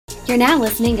You're now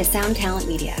listening to Sound Talent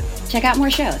Media. Check out more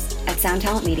shows at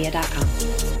soundtalentmedia.com.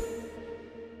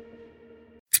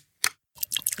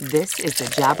 This is the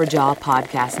Jabberjaw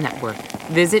Podcast Network.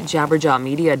 Visit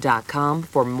jabberjawmedia.com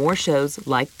for more shows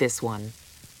like this one.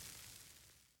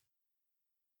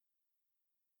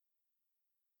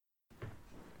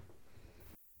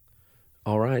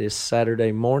 All right, it's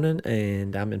Saturday morning,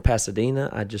 and I'm in Pasadena.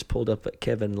 I just pulled up at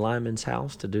Kevin Lyman's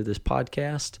house to do this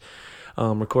podcast.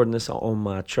 Recording this on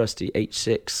my trusty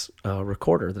H6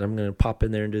 recorder that I'm going to pop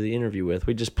in there and do the interview with.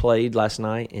 We just played last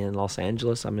night in Los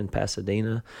Angeles. I'm in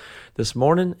Pasadena this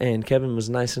morning, and Kevin was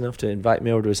nice enough to invite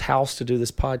me over to his house to do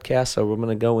this podcast. So we're going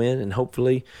to go in, and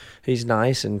hopefully he's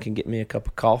nice and can get me a cup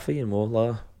of coffee, and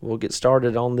we'll get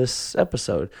started on this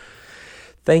episode.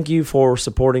 Thank you for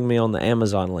supporting me on the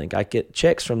Amazon link. I get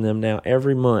checks from them now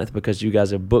every month because you guys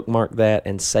have bookmarked that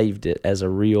and saved it as a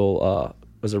real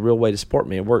way to support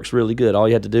me. It works really good. All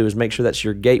you have to do is make sure that's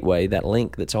your gateway, that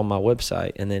link that's on my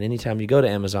website, and then anytime you go to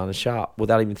Amazon and shop,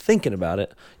 without even thinking about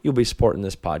it, you'll be supporting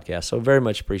this podcast. So very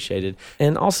much appreciated.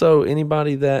 And also,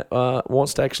 anybody that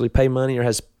wants to actually pay money or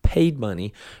has paid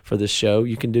money for this show,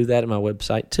 you can do that at my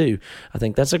website too. I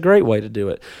think that's a great way to do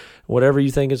it. Whatever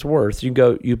you think it's worth, you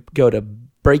go to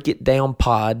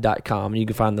breakitdownpod.com, and you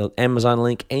can find the Amazon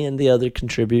link and the other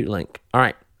contribute link. All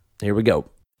right, here we go.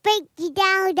 Break it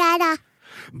down, Dada.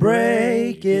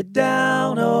 Break it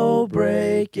down, oh,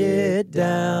 break it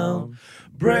down.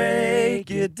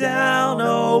 Break it down,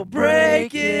 oh,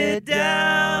 break it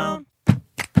down.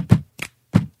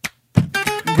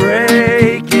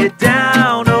 Break it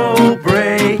down, oh,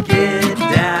 break it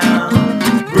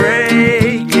down.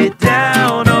 Break it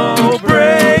down, oh,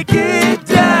 break it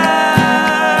down.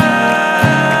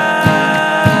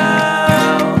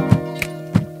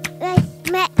 Let's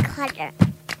make color.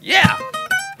 Yeah.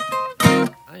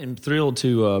 I'm thrilled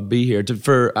to be here.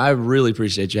 I really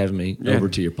appreciate you having me over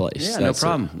to your place. Yeah, no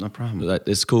problem.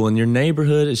 It's cool. And your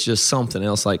neighborhood is just something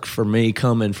else. Like for me,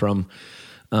 coming from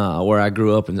where I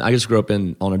grew up, and I just grew up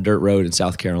on a dirt road in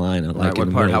South Carolina, like in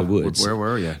the middle of the woods. Where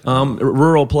were you?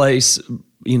 Rural place.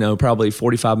 Probably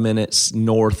 45 minutes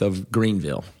north of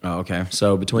Greenville. Oh, okay.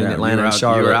 So between Atlanta and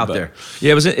Charlotte. You were out there.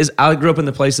 Yeah, I grew up in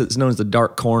the place that's known as the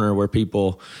dark corner, where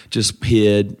people just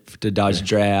hid to dodge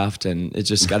draft, and it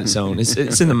just got its own.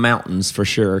 It's in the mountains for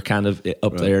sure, kind of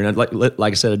up there. And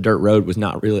like I said, a dirt road was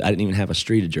not really. I didn't even have a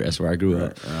street address where I grew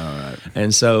up. All right.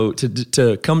 And so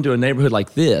to come to a neighborhood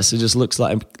like this, it just looks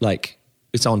like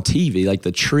it's on TV. Like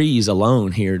the trees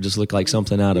alone here just look like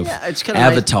something out of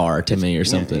Avatar to me or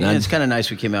something. Yeah, it's kind of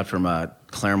nice. We came out from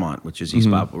Claremont, which is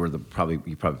East Bob, where you probably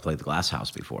played the Glass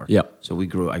House before. Yep. So I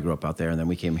grew up out there, and then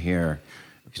we came here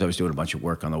because I was doing a bunch of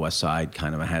work on the west side.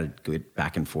 Kind of, I had to go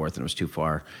back and forth, and it was too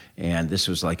far. And this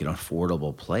was like an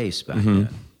affordable place back then.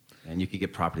 And you could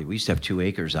get property. We used to have 2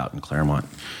 acres out in Claremont,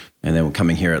 and then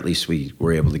coming here, at least we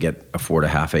were able to afford a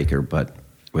half acre, but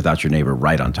without your neighbor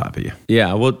right on top of you.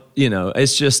 Yeah, well,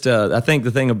 it's just, I think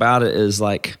the thing about it is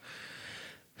like,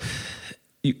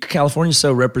 California's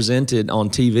so represented on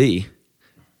TV,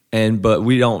 but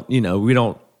we don't,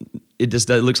 it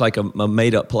looks like a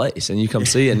made-up place, and you come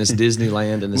see it, and it's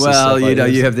Disneyland, and it's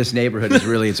you have this neighborhood.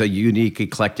 It's a unique,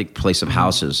 eclectic place of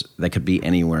houses that could be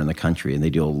anywhere in the country, and they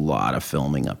do a lot of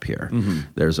filming up here.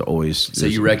 There's always... So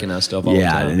you recognize stuff all the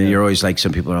time. And then you're always like,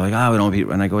 some people are like, we don't...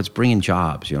 And I go, it's bringing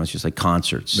jobs, it's just like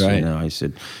concerts. Right. I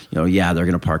said, they're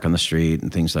going to park on the street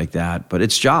and things like that, but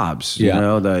it's jobs.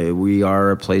 We are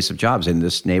a place of jobs. In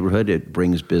this neighborhood, it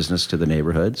brings business to the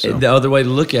neighborhood. So. The other way to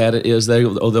look at it is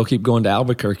they'll keep going to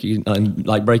Albuquerque,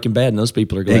 like Breaking Bad, and those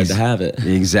people are glad to have it.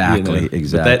 Exactly.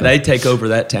 They take over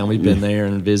that town. We've been there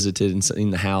and visited and seen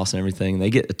the house and everything. They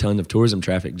get a ton of tourism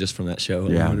traffic just from that show.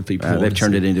 They've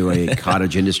turned it into a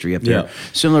cottage industry up there,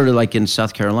 similar to like in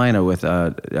South Carolina with in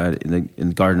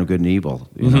the Garden of Good and Evil.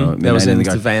 That was in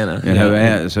Savannah.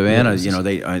 Savannah.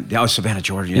 Savannah,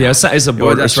 Georgia. Yeah, it's a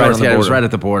border. That's right right. on the border. It was right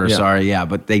at the border. Yeah. Sorry,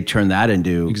 but they turned that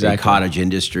into a cottage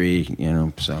industry.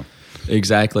 So.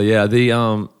 Exactly. Yeah.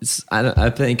 I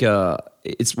think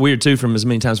it's weird too. From as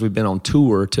many times we've been on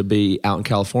tour to be out in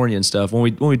California and stuff.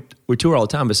 When we tour all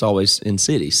the time, it's always in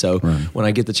cities. So when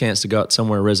I get the chance to go out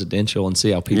somewhere residential and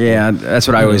see how people, that's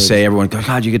what I always say. Everyone goes,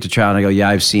 "God, you get to travel." And I go,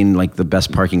 I've seen like the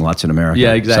best parking lots in America.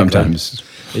 Yeah, exactly. Sometimes.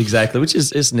 Exactly, which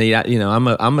is it's neat. I'm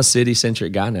a city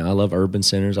centric guy now. I love urban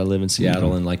centers. I live in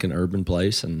Seattle in like an urban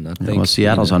place, and I think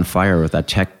Seattle's on fire with that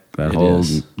tech That It whole,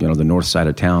 is. the north side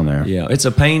of town there. Yeah, it's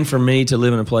a pain for me to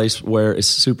live in a place where it's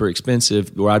super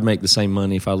expensive, where I'd make the same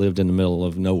money if I lived in the middle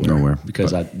of nowhere.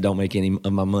 Because I don't make any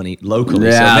of my money locally.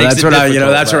 Yeah, so it makes that's it what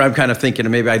difficult, that's but- where I'm kind of thinking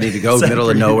maybe I need to go middle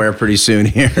of nowhere pretty soon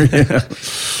here.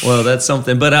 Well, that's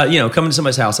something. But coming to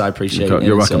somebody's house, I appreciate it.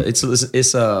 You're And welcome.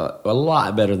 It's a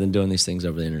lot better than doing these things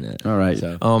over the internet. All right.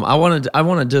 So, I want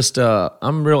to just.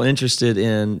 I'm real interested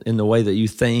in the way that you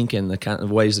think and the kind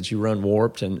of ways that you run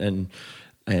Warped and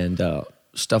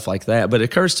stuff like that. But it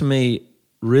occurs to me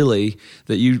really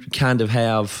that you kind of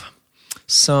have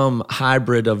some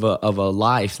hybrid of a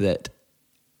life that.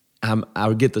 I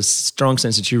would get the strong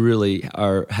sense that you really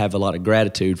have a lot of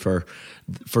gratitude for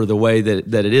the way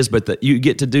that it is, but that you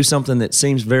get to do something that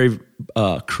seems very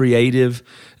creative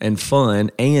and fun,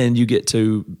 and you get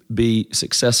to be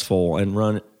successful and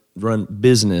run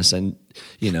business and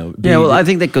I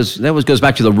think that goes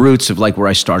back to the roots of like where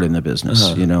I started in the business.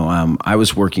 I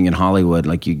was working in Hollywood.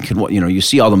 Like you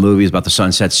see all the movies about the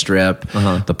Sunset Strip,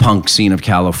 the punk scene of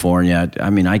California. I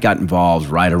mean, I got involved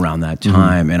right around that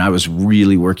time, and I was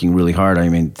really working really hard. I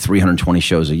mean, 320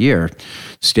 shows a year,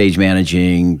 stage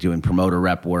managing, doing promoter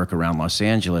rep work around Los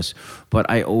Angeles. But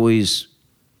I always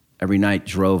every night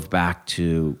drove back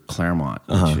to Claremont,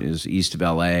 which is east of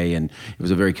LA, and it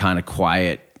was a very kind of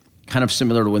quiet, kind of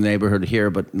similar to a neighborhood here,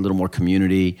 but a little more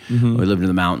community. We lived in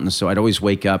the mountains, so I'd always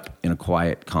wake up in a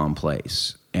quiet, calm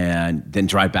place and then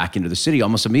drive back into the city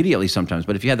almost immediately sometimes.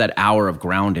 But if you had that hour of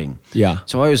grounding. Yeah.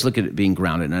 So I always look at it being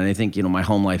grounded, and I think, my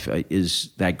home life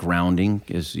is that grounding.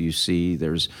 As you see,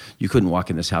 you couldn't walk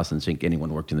in this house and think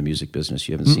anyone worked in the music business.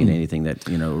 You haven't seen anything that,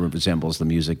 resembles the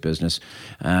music business.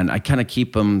 And I kind of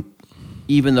keep them,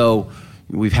 even though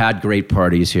we've had great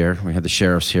parties here. We had the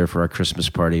Sheriffs here for our Christmas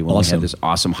party when we had this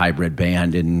awesome hybrid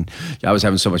band, and I was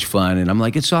having so much fun. And I'm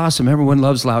like, it's awesome. Everyone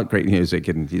loves loud, great music.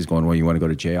 And he's going, well, you want to go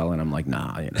to jail? And I'm like,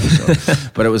 nah.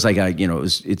 But it was like,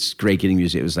 it's great getting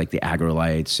music. It was like the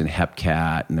Agrolites and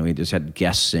Hepcat, and then we just had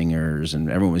guest singers,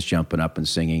 and everyone was jumping up and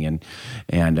singing.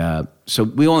 And so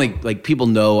we only, like, people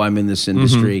know I'm in this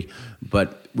industry,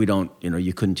 but we don't,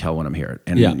 you couldn't tell when I'm here.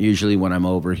 And usually when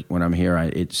I'm here,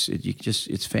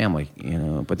 it's family,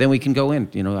 But then we can go in,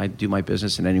 I do my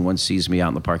business, and anyone sees me out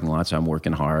in the parking lot, so I'm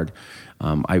working hard.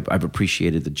 I've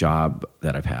appreciated the job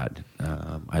that I've had.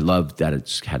 I love that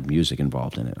it's had music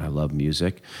involved in it. I love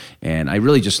music, and I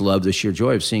really just love the sheer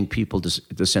joy of seeing people,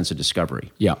 the sense of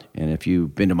discovery. Yeah. And if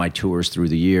you've been to my tours through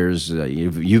the years,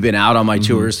 you've been out on my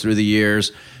tours through the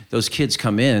years. Those kids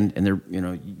come in, and they're,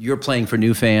 you're playing for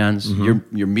new fans.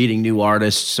 You're meeting new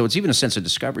artists. So it's even a sense of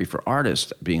discovery for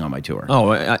artists being on my tour.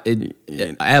 Oh,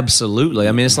 absolutely.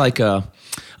 I mean, it's like,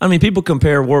 people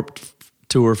compare Warped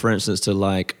Tour, for instance, to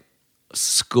like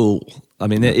school. I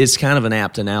mean, it's kind of an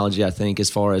apt analogy, I think, as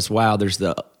far as, wow, there's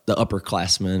the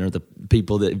upperclassmen or the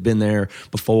people that have been there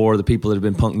before, the people that have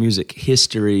been punk music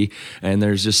history, and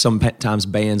there's just sometimes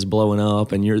bands blowing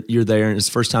up, and you're there, and it's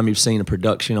the first time you've seen a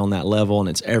production on that level, and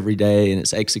it's every day, and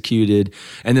it's executed,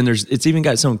 and then it's even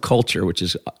got its own culture, which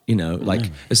is,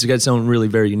 it's got its own really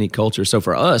very unique culture. So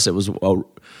for us, it was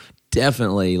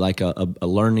definitely like a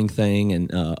learning thing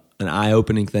and an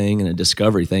eye-opening thing and a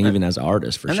discovery thing, even as an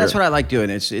artist, for sure. And that's what I like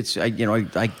doing. I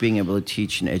like being able to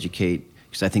teach and educate,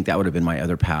 because I think that would have been my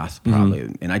other path,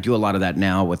 probably. And I do a lot of that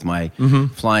now with my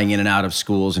flying in and out of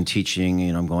schools and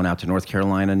teaching. I'm going out to North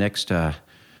Carolina next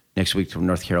week to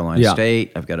North Carolina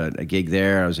State. I've got a gig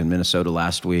there. I was in Minnesota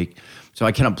last week. So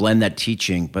I kind of blend that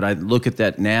teaching, but I look at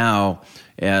that now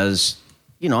as,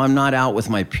 I'm not out with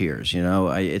my peers. When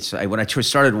I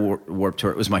started Warped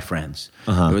Tour, it was my friends.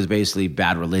 It was basically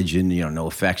Bad Religion, No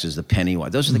Effects is the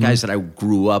Pennywise. Those are the guys that I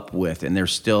grew up with, and they're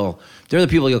the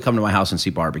people you'll come to my house and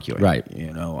see barbecuing. Right.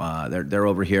 They're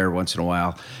over here once in a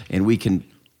while, and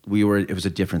it was a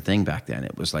different thing back then.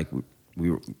 It was like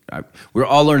we were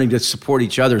all learning to support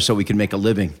each other so we could make a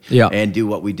living and do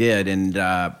what we did. And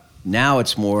now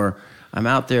it's more, I'm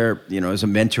out there, as a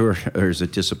mentor or as a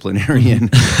disciplinarian.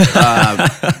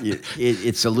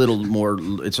 It's a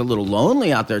little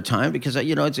lonely out there at times, because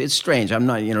it's strange. I'm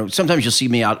not, sometimes you'll see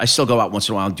me out. I still go out once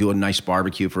in a while and do a nice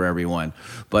barbecue for everyone,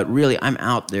 but really I'm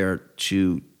out there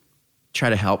to try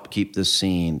to help keep this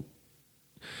scene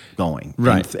going,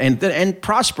 right, and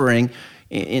prospering.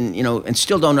 And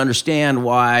still don't understand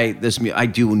why I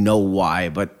do know why,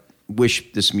 but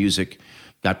wish this music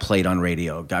got played on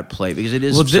radio, because it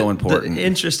is so important. The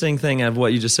interesting thing of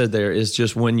what you just said there is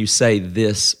just when you say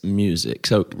this music.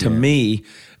 So to me,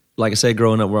 like I said,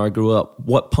 growing up where I grew up,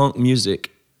 what punk music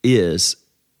is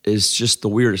is just the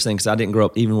weirdest thing because I didn't grow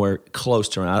up anywhere close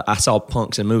to it. I saw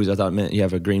punks in movies. I thought it meant you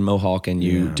have a green mohawk and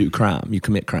you do crime. You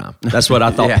commit crime. That's what I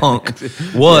thought punk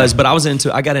was. But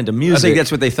I got into music. I think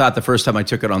that's what they thought the first time I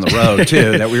took it on the road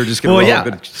too. That we were just going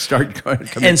to start going.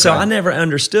 And so I never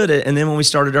understood it. And then when we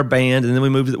started our band, and then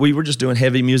we were just doing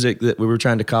heavy music that we were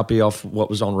trying to copy off what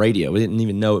was on radio. We didn't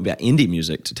even know about indie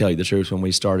music, to tell you the truth, when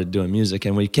we started doing music.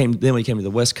 And we came to the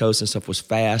West Coast and stuff was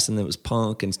fast, and then it was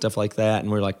punk and stuff like that.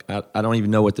 And we're like, I don't even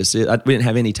know what this is. We didn't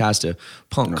have any ties to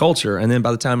punk culture. And then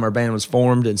by the time our band was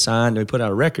formed and signed and we put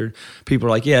out a record, people were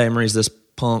like, yeah, Emery's this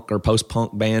punk or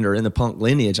post-punk band or in the punk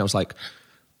lineage. I was like,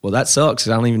 well, that sucks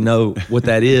because I don't even know what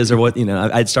that is or what,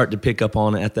 I'd start to pick up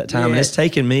on it at that time. Yeah. And it's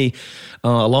taken me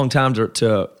a long time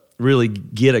to really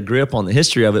get a grip on the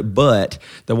history of it. But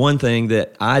the one thing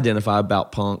that I identify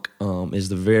about punk is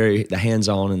the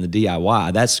hands-on and the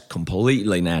DIY. That's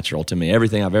completely natural to me.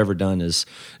 Everything I've ever done is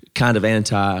kind of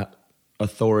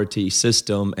anti-authority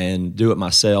system and do it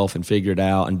myself and figure it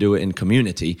out and do it in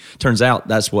community. Turns out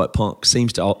that's what punk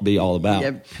seems to be all about.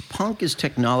 Yeah, punk is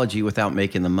technology without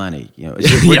making the money. We're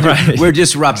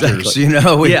disruptors.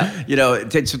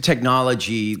 Exactly. It's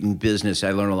technology and business.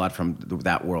 I learned a lot from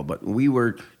that world, but we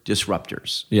were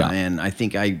disruptors. Yeah, and I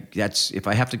think if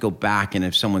I have to go back and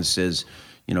if someone says,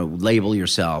 label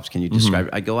yourselves. Can you describe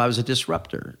it? I was a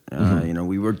disruptor.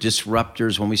 We were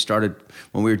disruptors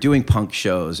when we were doing punk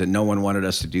shows and no one wanted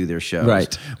us to do their shows.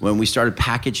 Right. When we started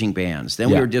packaging bands, then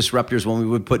we were disruptors when we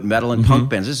would put metal and punk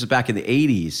bands. This is back in the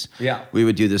 80s. Yeah. We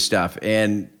would do this stuff.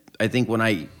 And I think when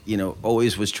I,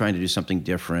 always was trying to do something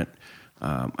different,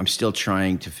 I'm still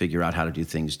trying to figure out how to do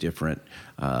things different.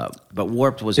 But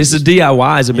Warped was... The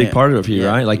DIY is a big part of you,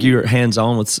 right? Like you're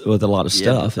hands-on with a lot of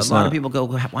stuff. A lot of people go,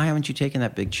 why haven't you taken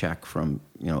that big check from,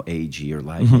 AG or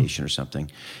Live Nation or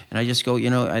something? And I just go,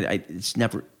 it's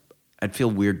never... I'd feel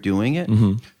weird doing it.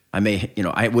 I may,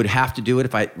 I would have to do it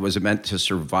if I was meant to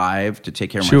survive, to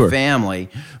take care of my family.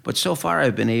 But so far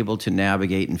I've been able to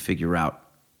navigate and figure out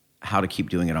how to keep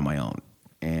doing it on my own.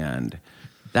 And...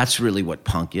 that's really what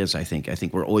punk is, I think. I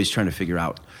think we're always trying to figure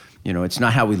out, it's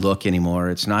not how we look anymore.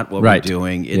 It's not what we're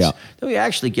doing. It's that we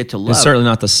actually get to love. It's certainly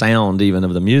not the sound even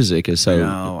of the music.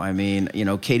 No, I mean,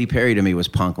 Katy Perry to me was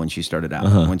punk when she started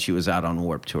out, when she was out on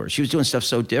Warped Tour. She was doing stuff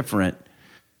so different.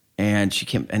 And she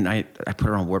came, and I put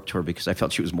her on Warped Tour because I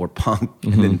felt she was more punk.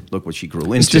 And then look what she grew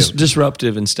into. It's just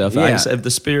disruptive and stuff. Yeah.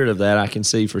 The spirit of that I can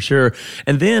see for sure.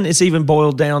 And then it's even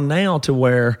boiled down now to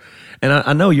where, and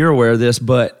I know you're aware of this,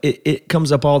 but it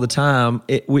comes up all the time.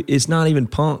 It's not even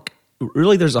punk.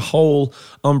 Really, there's a whole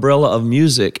umbrella of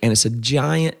music, and it's a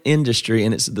giant industry,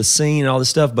 and it's the scene and all this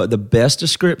stuff. But the best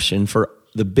description for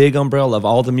the big umbrella of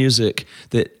all the music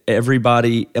that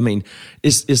everybody,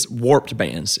 is warped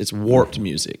bands. It's warped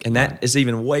music. And that is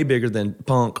even way bigger than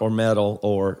punk or metal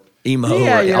or emo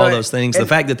or all those things. The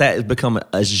fact that has become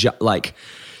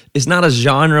it's not a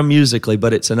genre musically,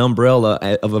 but it's an umbrella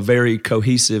of a very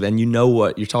cohesive, and you know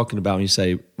what you're talking about when you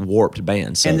say warped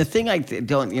band. So. And the thing I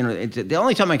don't, the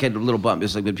only time I get a little bump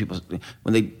is like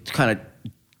when they kind of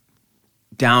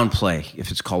downplay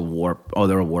if it's called warp. Oh,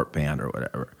 they're a warp band or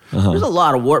whatever. There's a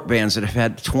lot of warp bands that have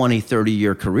had 20,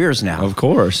 30-year careers now. Of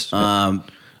course. A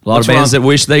lot of bands that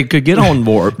wish they could get on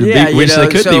Warp. They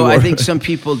could be Warp. I think some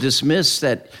people dismiss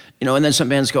that, and then some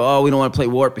bands go, oh, we don't want to play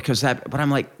Warp because that. But I'm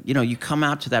like, you come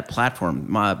out to that platform.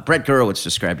 Brett Gurewitz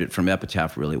described it from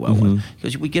Epitaph really well.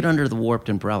 Because we get under the Warped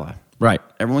umbrella. Right.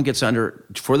 Everyone gets under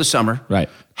for the summer. Right.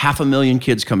 500,000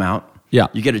 kids come out. Yeah.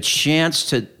 You get a chance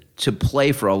to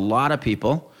play for a lot of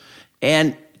people.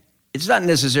 And it's not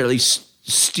necessarily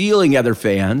stealing other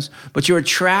fans, but you're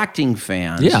attracting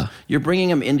fans. Yeah. You're bringing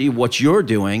them into what you're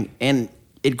doing, and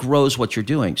it grows what you're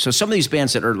doing. So some of these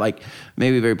bands that are like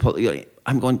maybe very,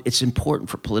 it's important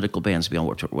for political bands to be on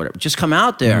Warped Tour or whatever. Just come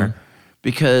out there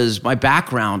because my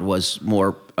background was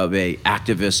more of a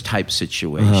activist type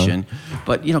situation.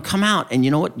 But, come out and you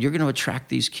know what? You're going to attract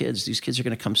these kids. These kids are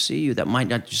going to come see you that might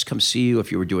not just come see you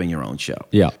if you were doing your own show.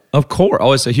 Yeah, of course.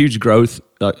 Oh, it's a huge growth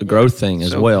thing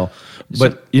as well.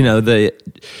 But, the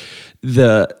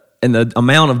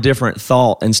amount of different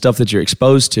thought and stuff that you're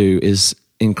exposed to is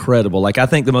incredible. Like, I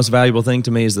think the most valuable thing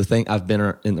to me is the thing I've been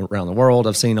around the world.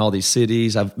 I've seen all these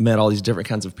cities. I've met all these different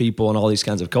kinds of people and all these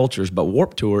kinds of cultures. But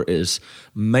Warped Tour it's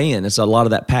a lot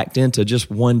of that packed into just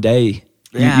one day.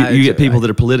 Yeah, you get people that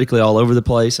are politically all over the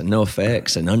place and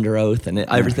NoFX and Under Oath and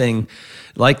everything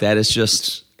like that. It's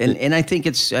just... And I think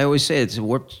I always say it's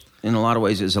Warped in a lot of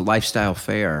ways is a lifestyle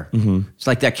fair. It's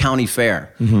like that county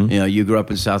fair. You grew up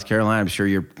in South Carolina. I'm sure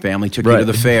your family took you to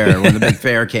the fair when the big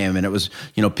fair came, and it was,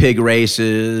 pig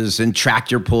races and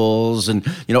tractor pulls and,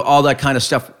 all that kind of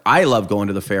stuff. I love going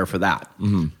to the fair for that.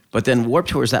 But then Warped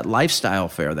Tour is that lifestyle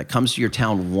fair that comes to your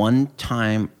town one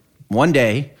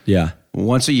day,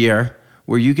 once a year,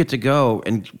 where you get to go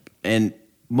and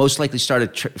most likely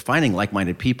started finding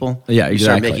like-minded people. Yeah, exactly. You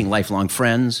start making lifelong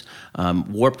friends.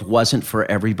 Warped wasn't for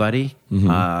everybody.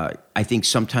 I think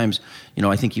sometimes,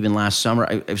 I think even last summer,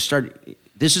 I've started.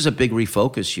 This is a big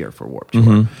refocus year for Warped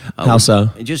Tour. How so?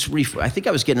 I think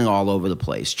I was getting all over the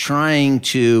place, trying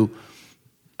to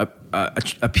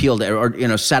appeal to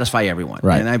or satisfy everyone.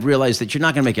 Right. And I've realized that you're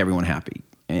not going to make everyone happy.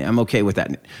 I'm okay with that.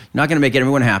 You're not going to make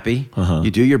everyone happy. You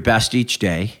do your best each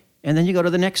day, and then you go to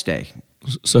the next day.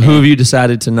 So who have you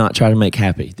decided to not try to make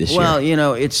happy this year? Well,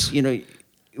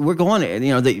 we're going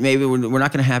to, maybe we're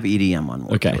not going to have EDM on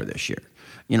Warped Tour this year.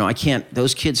 I can't,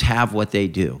 those kids have what they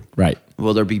do. Right.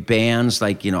 Will there be bands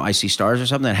like, I See Stars or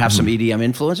something that have some EDM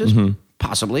influences?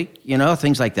 Possibly,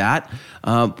 things like that.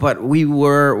 But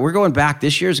we're going back.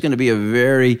 This year is going to be a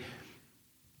very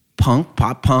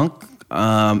pop punk,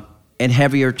 and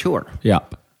heavier tour.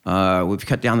 Yep. We've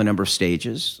cut down the number of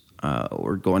stages.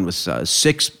 We're going with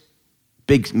 6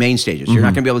 big main stages. You're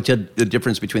not going to be able to tell the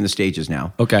difference between the stages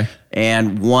now. Okay.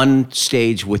 And 1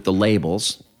 stage with the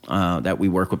labels that we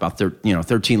work with, about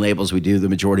 13 labels we do the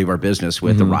majority of our business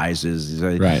with, the Rises,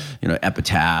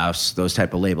 Epitaphs, those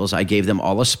type of labels. I gave them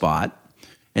all a spot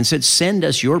and said, send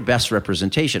us your best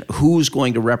representation. Who's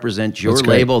going to represent your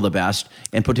label the best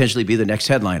and potentially be the next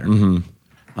headliner?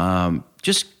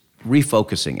 Just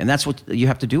refocusing. And that's what you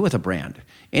have to do with a brand.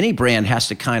 Any brand has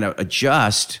to kind of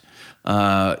adjust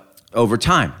over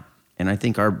time. And I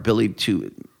think our ability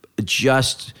to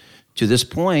adjust to this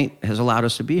point has allowed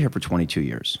us to be here for 22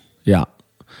 years. Yeah.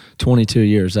 22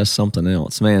 years. That's something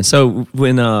else, man. So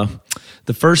when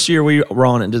the first year we were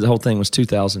on it and did the whole thing was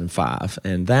 2005.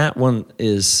 And that one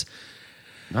is...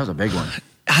 That was a big one.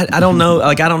 I don't know.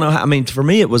 I don't know how, for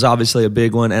me, it was obviously a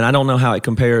big one, and I don't know how it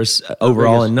compares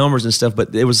overall in numbers and stuff,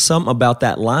 but there was something about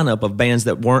that lineup of bands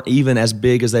that weren't even as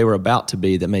big as they were about to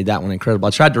be that made that one incredible. I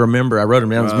tried to remember. I wrote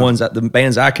them down as the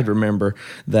bands I could remember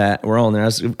that were on there.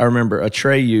 I remember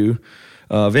Atreyu,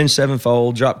 Avenged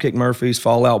Sevenfold, Dropkick Murphys,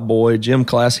 Fall Out Boy, Gym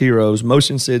Class Heroes,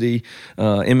 Motion City,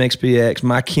 MXPX.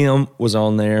 My Kim was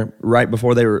on there right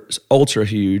before they were ultra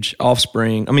huge.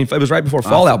 Offspring. It was right before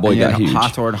Fall Out Boy got huge.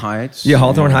 Hawthorne Heights. Yeah,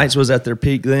 Hawthorne Heights was at their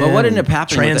peak then. Well, what ended up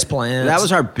happening? Transplants. That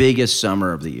was our biggest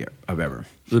summer of the year, of ever.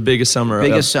 The biggest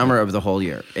summer. Summer of the whole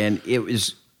year. And it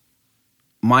was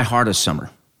my hardest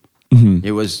summer.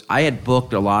 It was, I had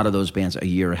booked a lot of those bands a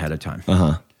year ahead of time.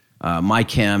 My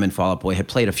Kim and Fall Out Boy had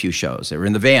played a few shows. They were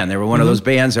in the van. They were one of those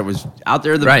bands that was out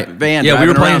there in the van. Yeah, we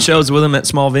were playing around. shows with them at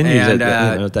small venues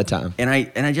at that time. And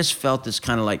I just felt this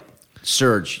kind of like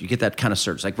surge. You get that kind of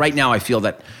surge. Like right now I feel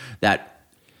that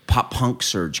pop punk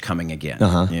surge coming again.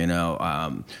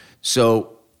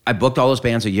 So I booked all those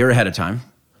bands a year ahead of time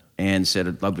and said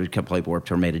I'd love to come play Warped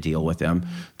Tour, made a deal with them,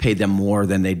 paid them more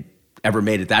than they'd ever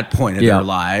made at that point in their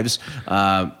lives.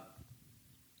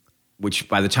 Which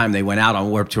by the time they went out on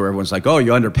Warped Tour, everyone's like, "Oh,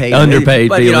 you underpaid."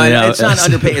 But it's not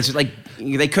underpaid. It's like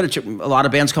they could have. A lot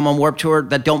of bands come on Warped Tour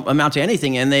that don't amount to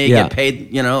anything, and they get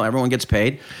paid. Everyone gets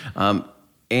paid.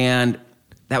 And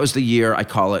that was the year, I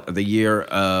call it the year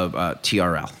of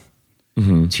TRL.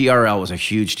 TRL was a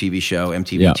huge TV show,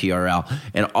 MTV TRL,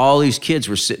 and all these kids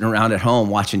were sitting around at home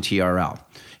watching TRL,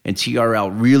 and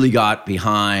TRL really got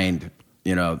behind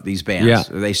these bands.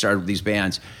 Yeah. They started these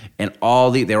bands. And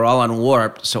they were all on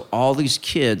Warped, so all these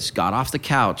kids got off the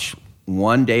couch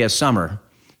one day of summer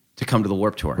to come to the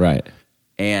Warped Tour. Right.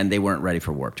 And they weren't ready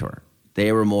for Warped Tour.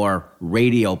 They were more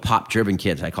radio, pop-driven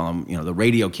kids. I call them, the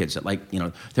radio kids that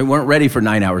they weren't ready for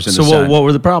 9 hours in the sun. So what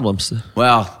were the problems?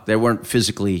 Well, they weren't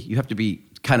physically, you have to be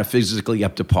kind of physically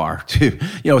up to par too.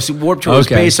 So Warped Tour was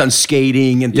based on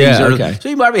skating and things. So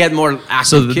you probably had more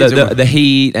active kids. So the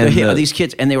heat and these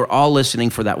kids, and they were all listening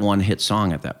for that one hit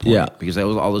song at that point. Yeah. Because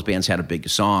all those bands had a big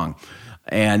song.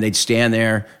 And they'd stand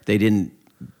there. They didn't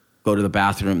go to the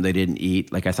bathroom. They didn't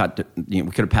eat. Like I thought, we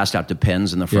could have passed out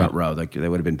Depends in the front row. Like they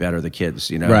would have been better, the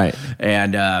kids, Right.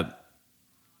 And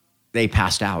they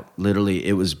passed out. Literally,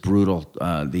 it was brutal.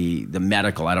 The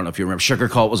medical, I don't know if you remember, Sugar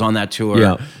Cult was on that tour.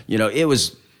 Yeah. It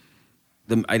was,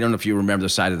 I don't know if you remember the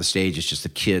side of the stage. It's just the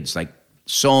kids, like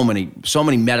so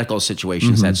many medical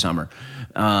situations that summer.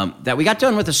 That we got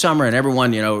done with the summer, and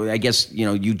everyone, I guess,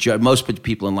 you judge, most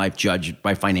people in life judge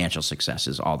by financial success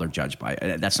is all they're judged by.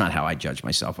 That's not how I judge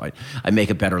myself. I make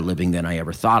a better living than I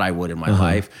ever thought I would in my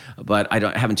life, but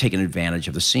I haven't taken advantage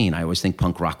of the scene. I always think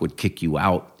punk rock would kick you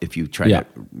out if you tried to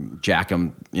jack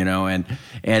them, and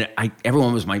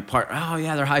everyone was my part. Oh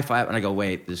yeah, they're high five, and I go,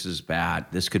 wait, this is bad.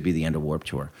 This could be the end of Warped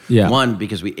Tour. Yeah. One,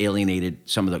 because we alienated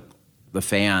some of the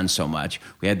fans so much.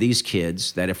 We had these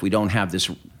kids that if we don't have this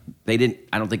I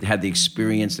don't think they had the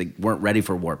experience. They weren't ready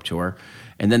for Warped Tour.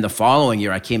 And then the following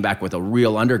year, I came back with a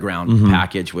real underground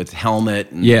package with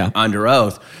Helmet and Under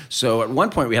Oath. So at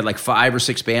one point, we had like 5 or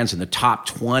 6 bands in the top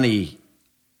 20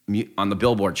 on the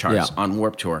Billboard charts on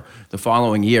Warped Tour. The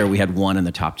following year, we had one in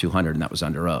the top 200, and that was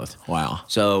Under Oath. Wow.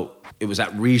 So it was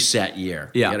that reset year.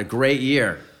 Yeah. We had a great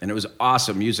year, and it was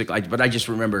awesome music. But I just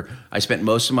remember I spent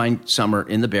most of my summer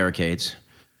in the barricades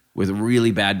with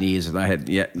really bad knees, and I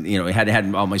had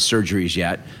had all my surgeries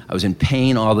yet. I was in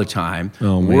pain all the time,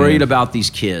 worried about these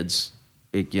kids.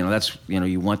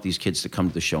 You want these kids to come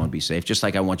to the show and be safe, just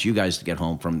like I want you guys to get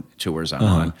home from tours I'm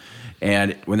on.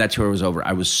 And when that tour was over,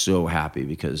 I was so happy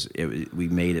because we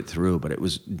made it through. But it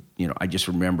was, I just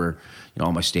remember,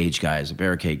 all my stage guys, the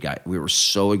barricade guy, we were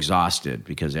so exhausted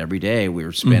because every day we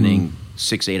were spending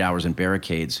 6-8 hours in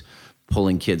barricades,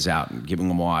 pulling kids out and giving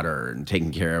them water and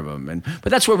taking care of them.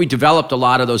 But that's where we developed a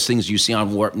lot of those things you see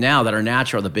on Warped now that are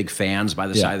natural, the big fans by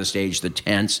the side of the stage, the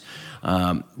tents.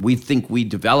 We think we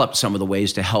developed some of the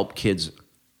ways to help kids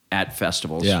at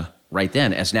festivals right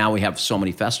then, as now we have so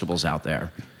many festivals out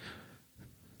there.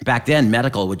 Back then,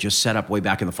 medical would just set up way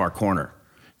back in the far corner.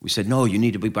 We said, no, you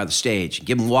need to be by the stage.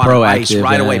 Give them water, ice,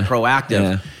 right away, proactive.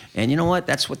 Yeah. And you know what?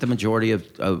 That's what the majority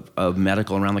of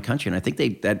medical around the country. And I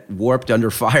think that Warped Under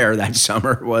Fire that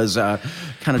summer was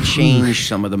kind of changed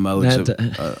some of the modes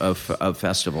of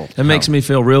festival. It makes me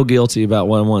feel real guilty about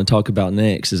what I want to talk about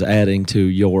next is adding to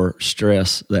your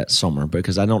stress that summer.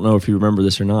 Because I don't know if you remember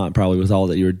this or not, probably with all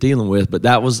that you were dealing with, but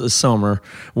that was the summer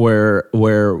where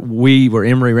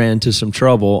Emery ran into some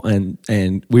trouble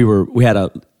and we had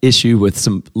a issue with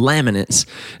some laminates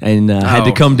and had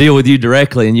to come deal with you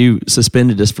directly, and you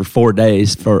suspended us for 4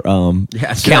 days for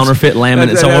counterfeit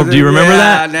laminates. Do you remember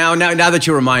that? Now that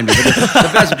you remind me.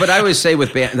 But I always say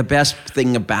the best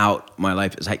thing about my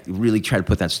life is I really try to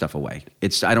put that stuff away.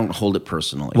 I don't hold it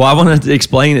personally. Well, I wanted to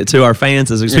explain it to our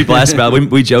fans as people ask about it.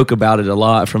 We joke about it a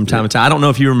lot from time to time. I don't know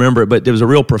if you remember it, but it was a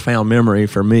real profound memory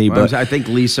for me. But I think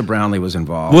Lisa Brownlee was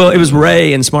involved. Well, it was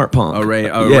Ray and Smart Punk. Ray,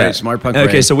 Smart Punk.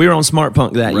 Okay, so we were on Smart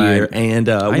Punk that year,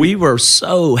 and we were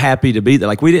so happy to be there.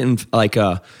 Like we didn't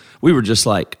we were just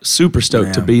like super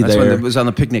stoked to be that's there. When it was on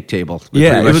the picnic table.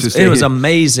 Yeah, it was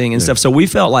amazing and stuff. So we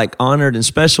felt like honored and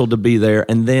special to be there.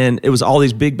 And then it was all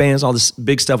these big bands, all this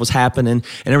big stuff was happening,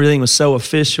 and everything was so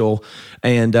official.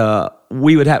 And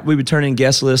we would turn in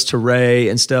guest lists to Ray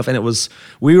and stuff. And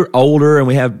we were older and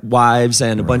we had wives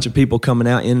and a bunch of people coming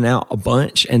out in and out a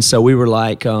bunch. And so we were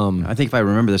like, I think if I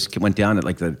remember this, it went down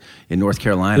at in North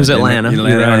Carolina. It was Atlanta.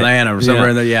 Atlanta or somewhere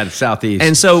in the southeast.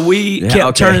 And so we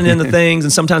kept turning in the things,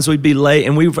 and sometimes we'd be late,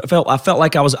 and I felt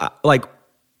like I was like,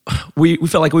 we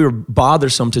felt like we were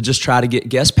bothersome to just try to get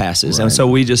guest passes. Right. And so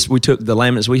we took the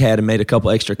laminates we had and made a couple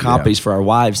extra copies for our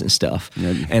wives and stuff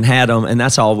and had them, and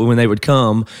that's all when they would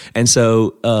come. And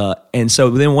so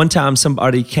then one time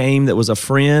somebody came that was a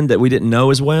friend that we didn't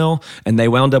know as well, and they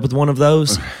wound up with one of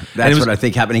those. That's what I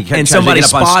think happened. He kept and somebody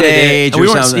up on stage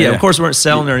it. Of course we weren't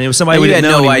selling her, and it was somebody we didn't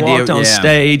know. He walked on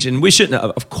stage, and we shouldn't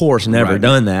have, of course, never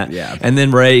done that. Yeah. And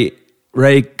then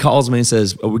Ray calls me and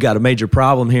says, we got a major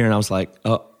problem here. And I was like,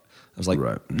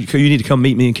 you need to come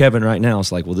meet me and Kevin right now.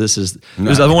 It's like, well, it was one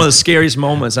of the scariest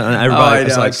moments. And everybody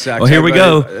was like, well, here we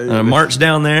go. And I marched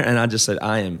down there, and I just said,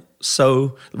 I am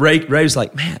so... Ray was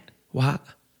like, Matt, why?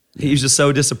 He was just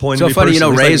so disappointed. So funny,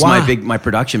 Ray's my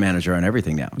production manager on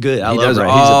everything now. Good, he does Ray.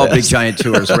 all big giant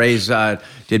tours. Ray's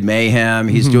did Mayhem.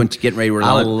 He's getting ready. We're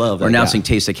announcing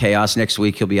Taste of Chaos next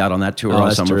week. He'll be out on that tour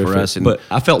all summer for us. But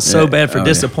I felt so bad for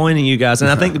disappointing you guys, and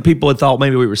I think the people had thought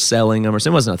maybe we were selling them, or it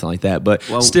wasn't nothing like that. But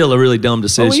still, a really dumb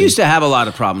decision. Well, we used to have a lot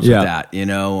of problems with that.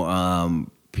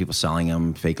 People selling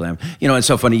them fake lamb. It's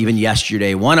so funny. Even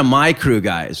yesterday, one of my crew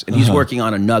guys, and he's working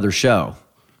on another show,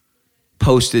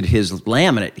 posted his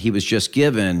laminate he was just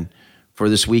given for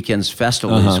this weekend's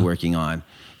festival he's working on,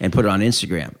 and put it on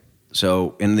Instagram.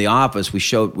 So in the office,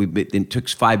 it took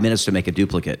 5 minutes to make a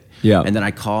duplicate. Yeah. And then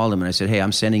I called him and I said, hey,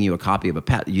 I'm sending you a copy of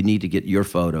you need to get your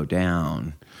photo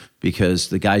down, because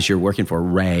the guys you're working for,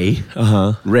 Ray's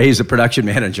the production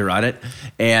manager on it,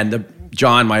 and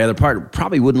John, my other partner,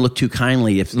 probably wouldn't look too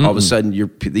kindly if all of a sudden your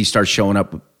laminate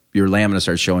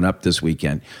starts showing up this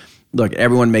weekend. Look,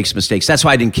 everyone makes mistakes. That's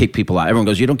why I didn't kick people out. Everyone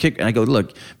goes, you don't kick. And I go,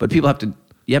 look, but you have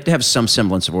to have some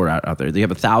semblance of order out there. You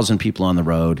have 1,000 people on the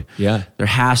road. Yeah. There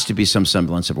has to be some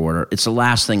semblance of order. It's the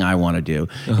last thing I want to do.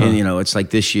 And, it's like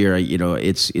this year,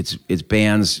 it's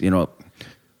bands,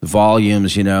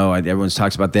 volumes, everyone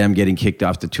talks about them getting kicked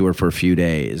off the tour for a few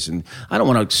days, and I don't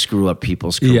want to screw up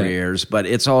people's careers, but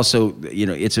it's also,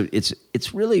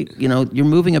 it's really, you're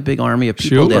moving a big army of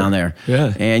people down there,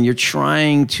 and you're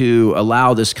trying to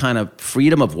allow this kind of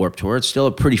freedom of Warped Tour. It's still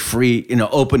a pretty free,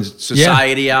 open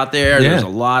society out there. There's a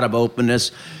lot of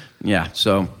openness. Yeah,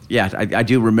 so I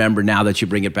do remember now that you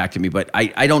bring it back to me, but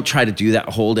I don't try to do that,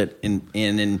 hold it in.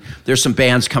 And there's some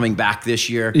bands coming back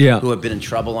this year who have been in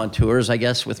trouble on tours, I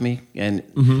guess, with me.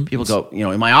 And people go,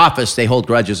 in my office, they hold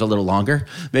grudges a little longer,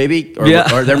 maybe,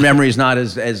 or their memory's not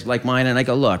as like mine. And I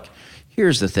go, look,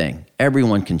 here's the thing.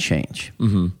 Everyone can change.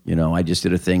 I just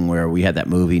did a thing where we had that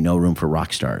movie, No Room for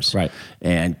Rock Stars. Right.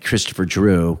 And Christopher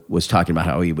Drew was talking about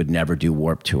how he would never do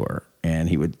Warped Tour. And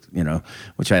he would,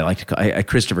 which I like to call,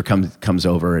 Christopher comes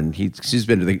over and he's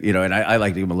been to the, and I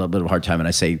like to give him a little bit of a hard time. And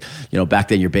I say, back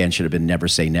then your band should have been Never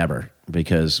Say Never,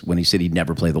 because when he said he'd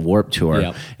never play the Warped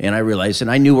Tour, and I realized,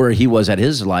 and I knew where he was at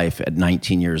his life at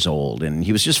 19 years old, and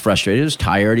he was just frustrated. He was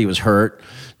tired. He was hurt.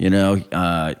 He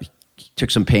took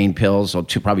some pain pills,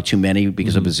 probably too many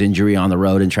because of his injury on the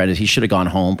road, and he should have gone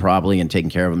home probably and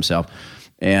taken care of himself.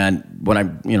 And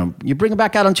when you bring them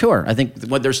back out on tour. I think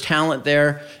when there's talent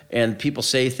there and people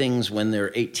say things when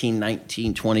they're 18,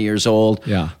 19, 20 years old,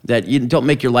 that you don't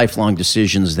make your lifelong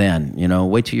decisions then.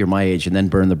 Wait till you're my age and then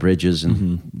burn the bridges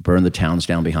and burn the towns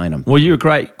down behind them. Well, you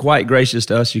were quite gracious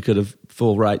to us. You could have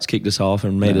full rights kicked us off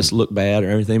and made us look bad or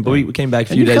everything, but we came back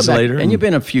a few days later. And you've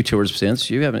been a few tours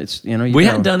since. You haven't, we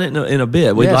hadn't done it in a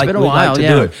bit. We'd like to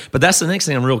do it. But that's the next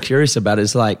thing I'm real curious about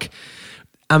is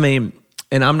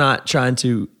and I'm not trying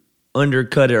to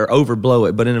undercut it or overblow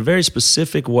it, but in a very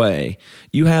specific way,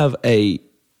 you have a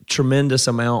tremendous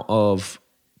amount of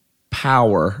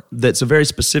power that's a very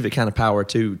specific kind of power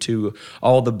to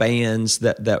all the bands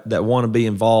that want to be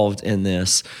involved in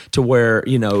this, to where,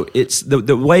 it's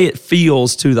the way it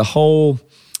feels to the whole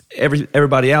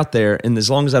everybody out there. And as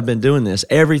long as I've been doing this,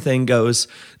 everything goes,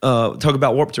 talk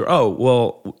about Warped Tour. Oh,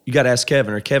 well, you got to ask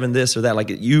Kevin or Kevin this or that. Like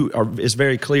it's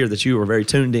very clear that you are very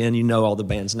tuned in. All the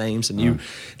band's names and you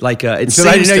it so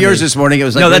I didn't know yours this morning. It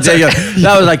was like,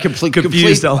 that was like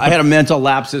complete. I had a mental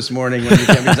lapse this morning when you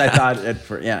came because I thought,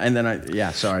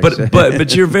 sorry.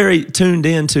 But you're very tuned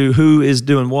in to who is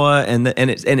doing what. And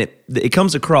it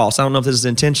comes across. I don't know if this is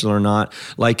intentional or not.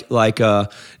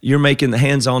 You're making the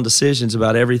hands-on decisions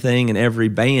about everything and every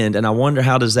band, and I wonder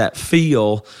how does that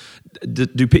feel?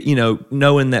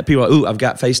 Knowing that people, I've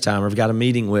got FaceTime or I've got a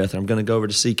meeting with, or I'm going to go over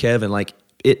to see Kevin.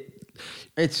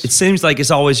 It seems like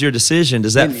it's always your decision.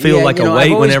 Does that feel like a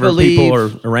weight whenever people are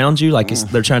around you? Like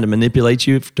they're trying to manipulate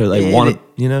you? They want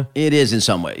to, It is in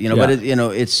some way, but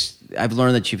it's. I've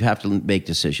learned that you have to make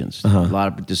decisions. A lot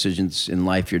of decisions in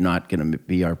life, you're not going to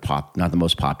be not the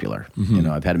most popular.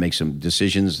 I've had to make some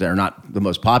decisions that are not the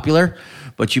most popular,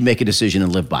 but you make a decision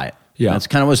and live by it. Yeah, that's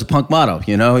kind of what's the punk motto.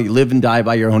 You live and die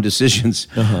by your own decisions.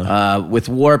 With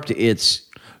Warped, it's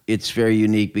very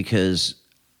unique because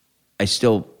I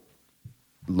still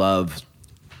love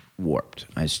Warped.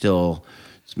 It's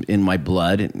in my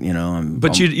blood,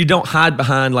 But you don't hide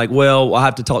behind I'll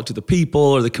have to talk to the people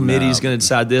or the committee's going to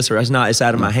decide this or it's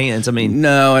out of my hands.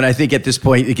 No, and I think at this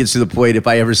point it gets to the point if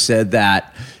I ever said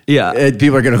that,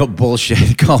 people are going to call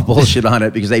bullshit on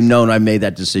it because they've known I made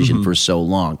that decision for so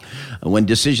long. When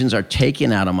decisions are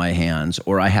taken out of my hands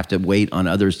or I have to wait on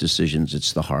others' decisions,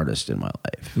 it's the hardest in my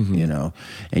life,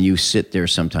 And you sit there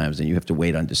sometimes and you have to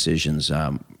wait on decisions.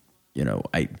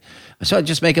 So I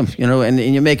just make them, and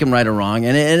you make them right or wrong,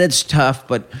 and it's tough,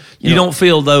 but you don't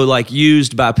feel though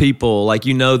used by people,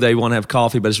 they want to have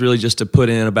coffee, but it's really just to put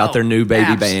in about their new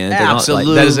baby band.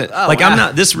 Absolutely. I'm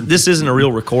not. This isn't a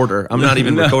real recorder. I'm not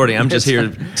even recording. I'm just here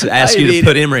to ask you to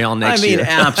put Emery on next year.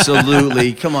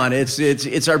 Absolutely. Come on,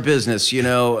 it's our business, There's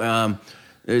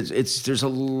a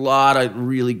lot of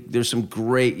there's some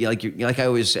great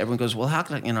everyone goes, well, how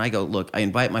can I go, look, I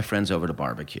invite my friends over to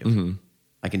barbecue.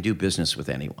 I can do business with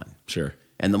anyone. Sure.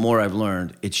 And the more I've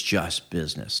learned, it's just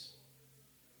business.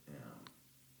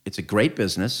 It's a great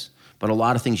business, but a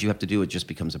lot of things you have to do, it just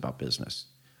becomes about business.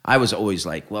 I was always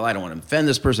I don't want to offend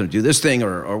this person or do this thing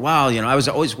or wow, I was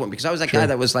always, because I was that guy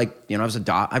that was I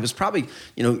was probably,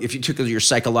 if you took your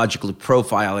psychological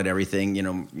profile and everything,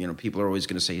 people are always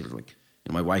going to say,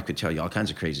 my wife could tell you all kinds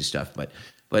of crazy stuff, but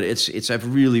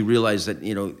I've really realized that,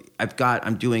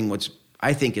 I'm doing what's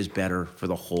I think is better for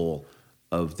the whole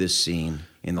of this scene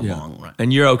in the long run.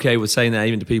 And you're okay with saying that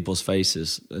even to people's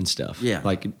faces and stuff. Yeah.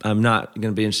 I'm not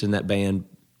going to be interested in that band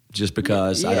just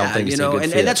because I don't think it's a good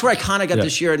fit. And that's where I kind of got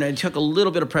this year, and I took a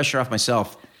little bit of pressure off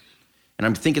myself, and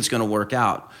I think it's going to work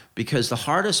out, because the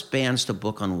hardest bands to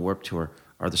book on Warped Tour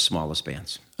are the smallest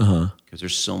bands. Because because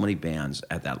there's so many bands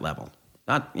at that level.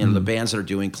 Not the bands that are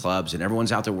doing clubs and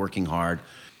everyone's out there working hard.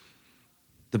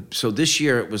 So this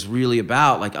year it was really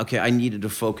about like, okay, I needed to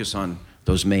focus on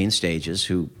those main stages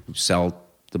who sell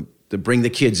to bring the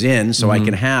kids in so I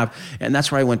can have, and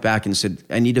that's where I went back and said,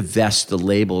 I need to vest the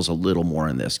labels a little more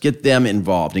in this, get them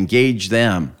involved, engage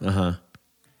them.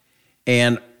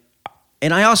 And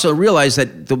I also realized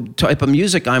that the type of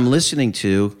music I'm listening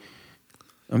to,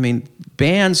 I mean,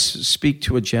 bands speak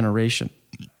to a generation.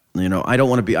 You know,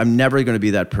 I'm never going to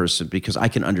be that person because I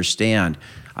can understand.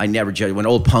 I never judge. When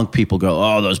old punk people go,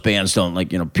 oh, those bands don't like,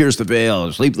 Pierce the Veil,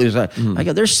 or Sleepless. I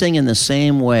go, they're singing the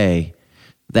same way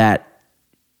that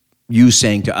you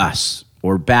sang to us,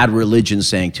 or Bad Religion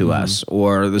sang to us,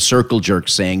 or the Circle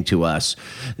Jerks sang to us.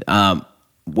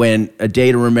 When A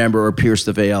Day to Remember or Pierce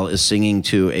the Veil is singing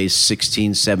to a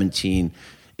 16, 17,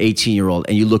 18-year-old,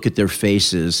 and you look at their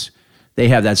faces, they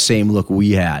have that same look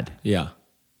we had. Yeah.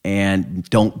 And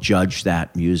don't judge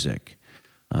that music.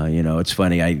 It's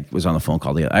funny. I was on the phone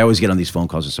call. I always get on these phone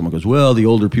calls and someone goes, well, the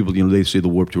older people, they say the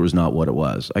Warped Tour is not what it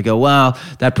was. I go, well,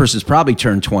 that person's probably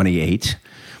turned 28.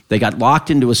 They got locked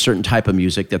into a certain type of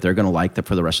music that they're going to like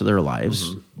for the rest of their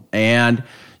lives. And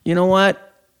you know what?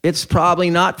 It's probably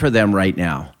not for them right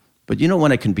now. But you know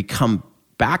when it can become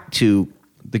back to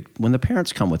when the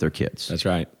parents come with their kids. That's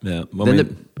right. Yeah.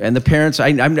 And the parents,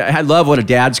 I love when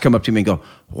dads come up to me and go,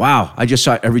 wow, I just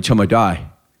saw it Every Time I Die.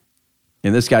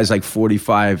 And this guy's like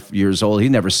 45 years old. He's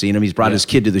never seen him. He's brought his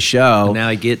kid to the show. And now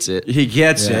he gets it. He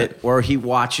gets it. Or he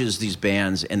watches these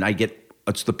bands, and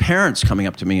it's the parents coming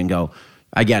up to me and go,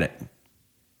 I get it.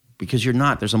 Because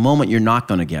there's a moment you're not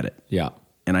going to get it. Yeah.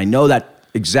 And I know that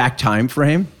exact time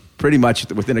frame, pretty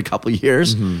much within a couple of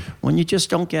years, when you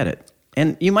just don't get it.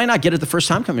 And you might not get it the first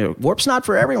time coming. Warp's not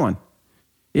for everyone.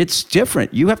 It's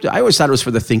different. I always thought it was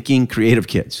for the thinking, creative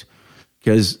kids.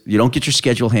 Because you don't get your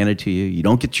schedule handed to you. You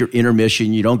don't get your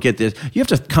intermission. You don't get this. You have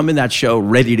to come in that show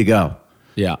ready to go.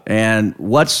 Yeah. And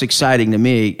what's exciting to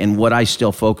me and what I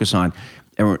still focus on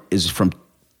is from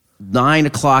 9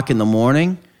 o'clock in the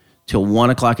morning till 1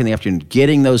 o'clock in the afternoon,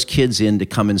 getting those kids in to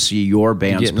come and see your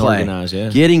bands play. Organized, yeah.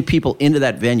 Getting people into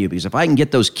that venue, because if I can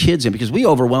get those kids in, because we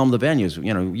overwhelm the venues.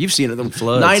 You've seen it.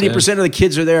 90% of the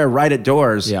kids are there right at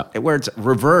doors, where it's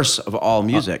reverse of all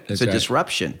music. It's a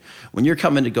disruption. When you're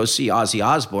coming to go see Ozzy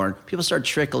Osbourne, people start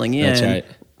trickling in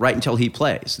right until he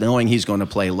plays, knowing he's going to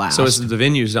play last. So it's the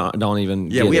venues don't even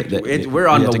we're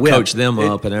on the whip. Coach them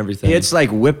up and everything. It's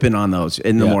like whipping on those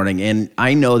in the morning. And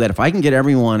I know that if I can get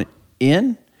everyone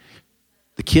in,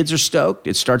 the kids are stoked.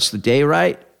 It starts the day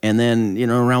right. And then,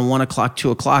 around 1 o'clock,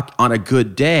 2 o'clock on a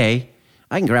good day,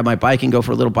 I can grab my bike and go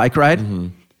for a little bike ride.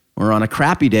 Or on a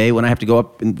crappy day when I have to go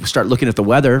up and start looking at the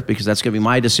weather, because that's going to be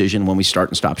my decision when we start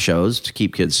and stop shows to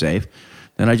keep kids safe.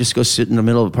 Then I just go sit in the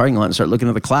middle of the parking lot and start looking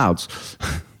at the clouds.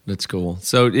 That's cool.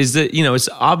 So is it, it's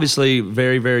obviously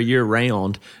very, very year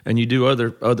round, and you do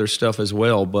other stuff as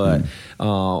well, but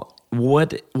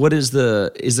what is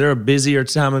there a busier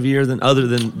time of year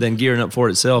than gearing up for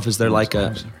it itself? Is there like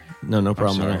no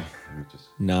problem at all.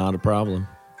 Not a problem.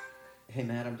 Hey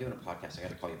Matt, I'm doing a podcast. I got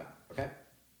to call you back. Okay.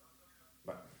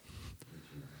 Bye.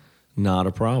 Not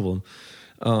a problem.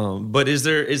 But is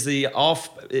it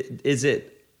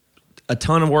a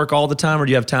ton of work all the time, or do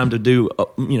you have time to do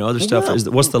other stuff?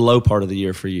 What's the low part of the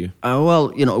year for you?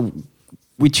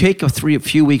 We take a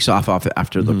few weeks off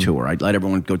after the tour. I'd let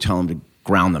everyone go tell them to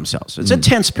ground themselves. It's a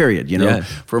tense period,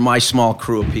 for my small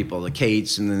crew of people, the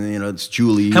Kates, and then it's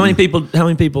Julie. How many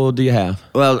people do you have?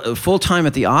 Well, full time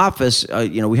at the office,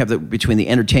 we have between the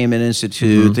Entertainment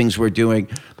Institute, things we're doing,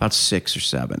 about 6 or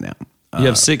 7 now. You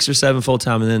have 6 or 7 full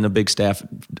time, and then a big staff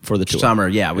for the tour. Summer,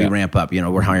 we ramp up.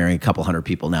 We're hiring a couple hundred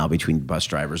people now between bus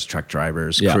drivers, truck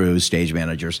drivers, crews, stage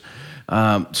managers.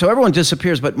 So everyone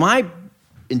disappears. But my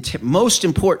most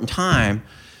important time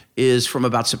is from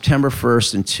about September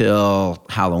 1st until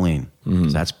Halloween.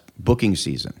 That's booking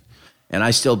season. And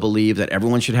I still believe that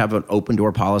everyone should have an open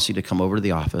door policy to come over to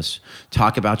the office,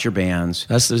 talk about your bands.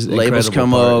 That's the labels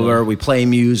come over, we play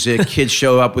music, kids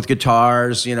show up with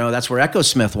guitars. That's where Echo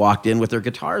Smith walked in with their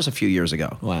guitars a few years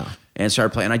ago. Wow. And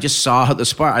started playing. I just saw the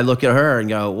spark. I look at her and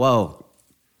go, whoa,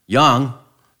 young.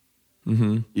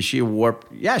 Is she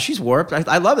warped? Yeah, she's warped.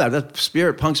 I love that.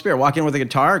 That punk spirit. Walk in with a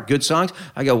guitar, good songs.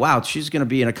 I go, wow, she's going to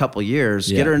be in a couple of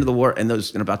years. Get her into the warp. And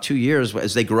in about 2 years,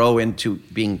 as they grow into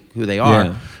being who they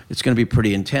are, it's going to be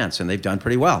pretty intense. And they've done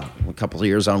pretty well. A couple of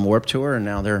years on Warped Tour, and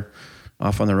now they're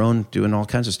off on their own doing all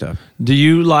kinds of stuff. Do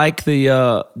you like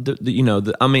you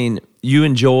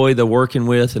enjoy the working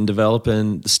with and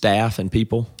developing the staff and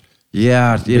people?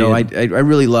 Yeah, I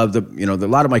really love a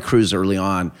lot of my crews early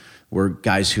on. were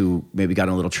guys who maybe got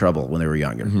in a little trouble when they were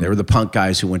younger. They were the punk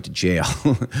guys who went to jail.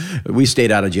 We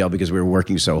stayed out of jail because we were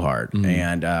working so hard.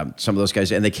 And some of those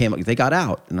guys, and they got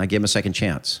out, and I gave them a second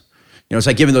chance. You know, it's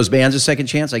like giving those bands a second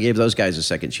chance. I gave those guys a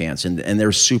second chance, and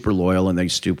they're super loyal, and they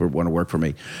super want to work for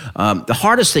me. The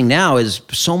hardest thing now is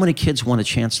so many kids want a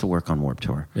chance to work on Warped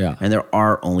Tour. Yeah. And there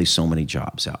are only so many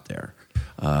jobs out there.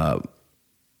 And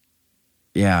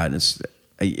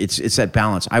it's that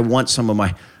balance. I want some of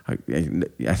my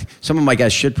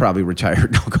guys should probably retire.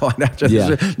 Don't go on after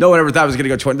this. No one ever thought I was going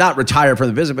to go not retire from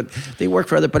the business, but they work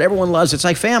for but everyone loves it's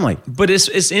like family. But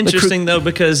it's interesting though,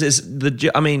 because it's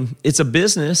a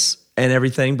business and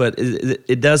everything, but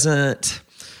it doesn't.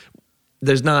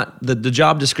 There's not the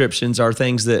job descriptions are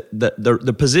things that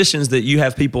the positions that you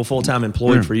have people full-time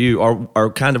employed for you are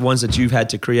kind of ones that you've had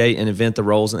to create and invent the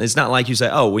roles. And it's not like you say,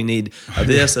 oh, we need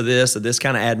this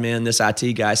kind of admin, this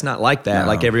IT guy. It's not like that.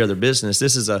 Like every other business.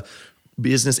 This is a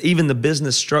business. Even the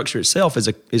business structure itself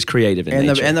is creative in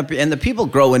nature. And the people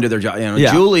grow into their job. You know,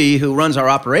 Julie, who runs our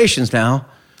operations now,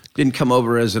 didn't come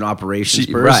over as an operations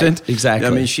person. Right, exactly.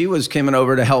 I mean, she was coming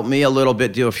over to help me a little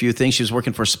bit, do a few things. She was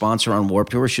working for a sponsor on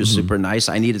Warped Tour. She was super nice.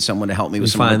 I needed someone to help me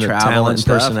with some of the travel talent and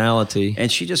stuff. Personality. And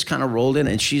she just kind of rolled in,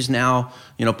 and she's now,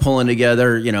 pulling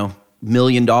together, $1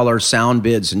 million sound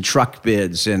bids and truck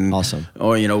bids, and awesome.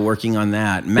 Or working on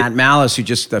that. Matt Malice, who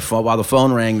just while the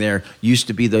phone rang there, used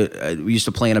to be we used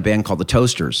to play in a band called the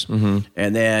Toasters,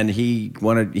 and then he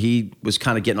was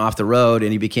kind of getting off the road,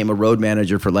 and he became a road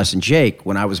manager for Les and Jake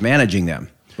when I was managing them.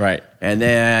 Right, and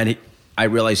then I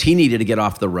realized he needed to get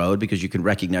off the road because you can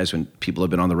recognize when people have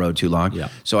been on the road too long. Yeah.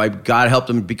 So I helped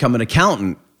him become an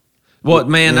accountant. Well,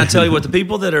 man, I tell you what, the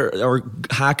people that are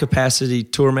high-capacity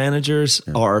tour managers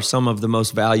are some of the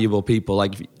most valuable people.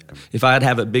 Like, if I'd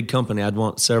have a big company, I'd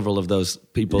want several of those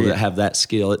people that have that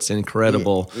skill. It's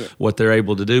incredible what they're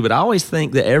able to do. But I always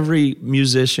think that every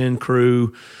musician,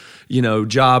 crew,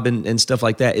 job and stuff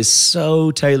like that is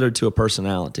so tailored to a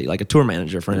personality. Like a tour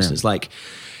manager, for instance. Like,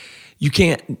 you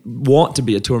can't want to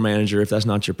be a tour manager if that's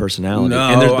not your personality. No,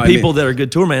 and there's people that are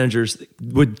good tour managers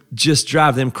would just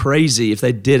drive them crazy if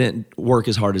they didn't work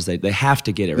as hard as they have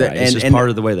to get it right. It's just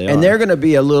part of the way they are. And they're going to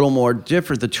be a little more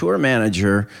different. The tour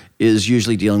manager is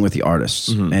usually dealing with the artists,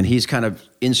 and he's kind of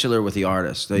insular with the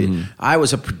artists. I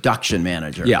was a production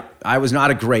manager. Yeah. I was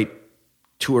not a great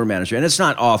tour manager, and it's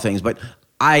not all things, but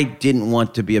I didn't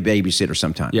want to be a babysitter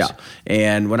sometimes. Yeah.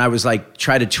 And when I was like,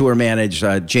 try to tour manage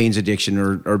Jane's Addiction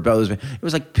or Bellows, it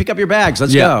was like, pick up your bags,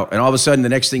 let's go. And all of a sudden, the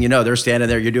next thing you know, they're standing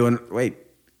there, you're doing,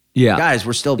 guys,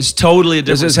 we're still. It's totally a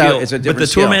different skill. It's a different but the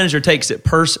skill. tour manager takes it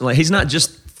personally. He's not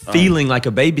just feeling like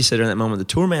a babysitter in that moment. The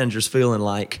tour manager's feeling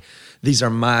like, these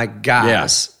are my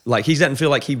guys. Yeah. Like, he doesn't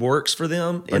feel like he works for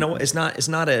them. It's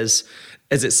not as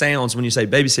it sounds when you say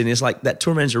babysitting. It's like that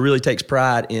tour manager really takes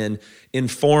pride in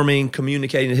informing,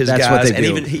 communicating to his guys. What they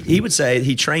do. Even he would say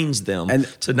he trains them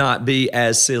to not be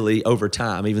as silly over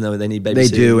time, even though they need babysitting. They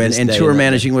do, and tour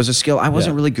managing was a skill I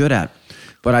wasn't really good at.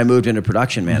 But I moved into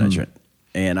production management,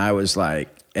 and I was like,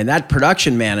 and that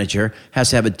production manager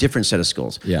has to have a different set of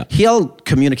skills. Yeah. He'll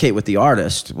communicate with the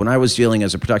artist. When I was dealing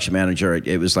as a production manager,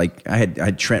 it was like I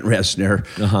had Trent Reznor,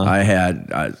 I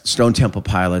had Stone Temple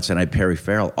Pilots, and I had Perry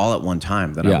Farrell all at one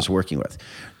time that I was working with.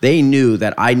 They knew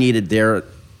that I needed their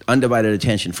undivided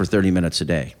attention for 30 minutes a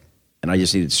day. And I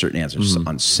just needed certain answers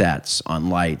on sets, on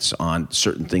lights, on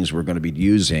certain things we're going to be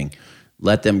using.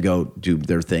 Let them go do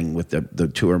their thing with the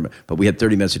tour. But we had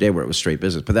 30 minutes a day where it was straight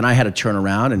business. But then I had to turn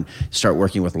around and start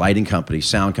working with lighting companies,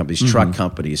 sound companies, truck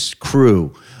companies,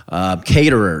 crew,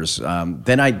 caterers.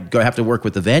 Then I'd have to work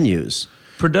with the venues.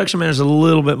 Production manager is a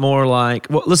little bit more like,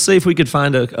 well, let's see if we could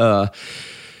find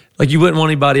like you wouldn't want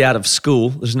anybody out of school.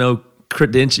 There's no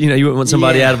credential. You wouldn't want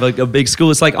somebody out of a big school.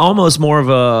 It's like almost more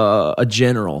of a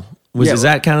general. Is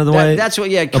that kind of the way? That's what,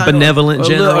 a benevolent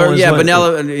general.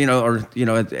 Benevolent,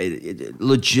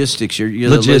 logistics. You're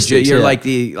logistics. You're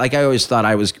like I always thought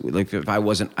I was, like, if I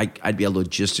wasn't, I'd be a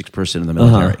logistics person in the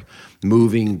military,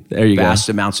 moving vast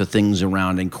amounts of things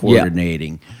around and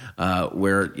coordinating,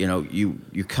 where,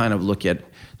 you kind of look at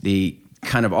the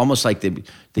kind of almost like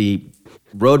the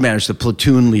road manager, the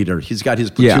platoon leader. He's got his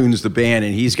platoons, the band,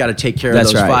 and he's got to take care of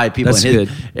those 5 people. That's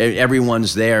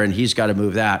everyone's there, and he's got to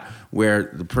move that.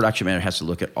 Where the production manager has to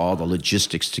look at all the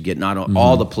logistics to get not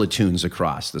all the platoons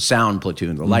across, the sound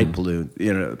platoon, the light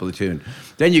platoon.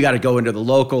 Then you got to go into the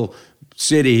local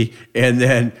city and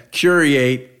then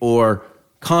curate or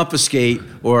confiscate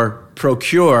or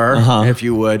procure, if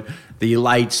you would, the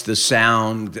lights, the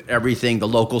sound, everything, the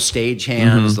local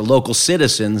stagehands, the local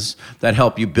citizens that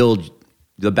help you build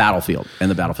the battlefield, and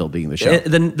the battlefield being the show.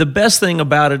 The best thing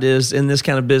about it is, in this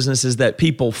kind of business, is that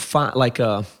people find, like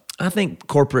I think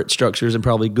corporate structures and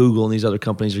probably Google and these other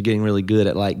companies are getting really good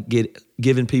at like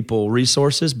giving people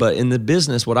resources. But in the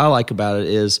business, what I like about it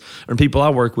is, or people I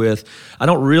work with, I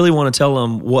don't really want to tell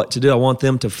them what to do. I want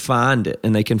them to find it,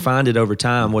 and they can find it over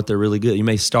time what they're really good. You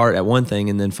may start at one thing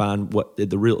and then find what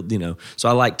the real, So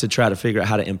I like to try to figure out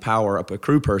how to empower up a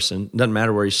crew person. It doesn't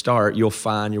matter where you start, you'll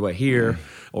find your way here,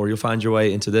 or you'll find your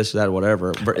way into this or that or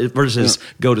whatever, versus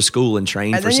go to school and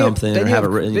train for something or have it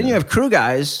written. Then you have crew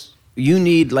guys. You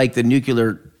need like the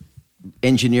nuclear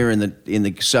engineer in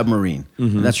the submarine.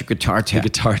 And that's your guitar tech. The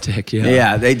guitar tech, yeah.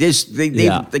 Yeah, they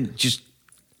just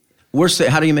worse.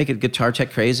 How do you make a guitar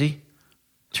tech crazy?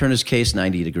 Turn his case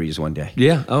 90 degrees one day.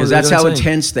 Yeah, because that's how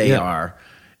intense they are.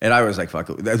 And I was like, fuck,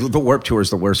 the Warped Tour is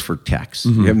the worst for techs.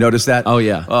 You have noticed that? Oh,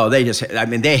 yeah. Oh, they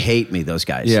hate me, those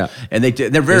guys. Yeah. And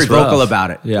they're very vocal about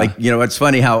it. Yeah. Like, it's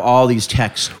funny how all these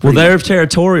techs. Well, they're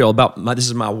territorial about, this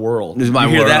is my world. This is my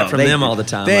world. You hear that from them all the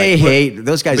time. They hate,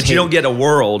 those guys But hate. you don't get a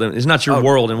world. It's not your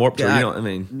world in Warped Tour. You know what I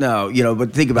mean? No,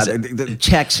 but think about it. The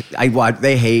techs,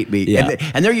 they hate me. Yeah.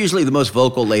 And they're usually the most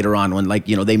vocal later on when, like,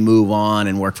 they move on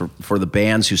and work for the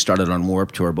bands who started on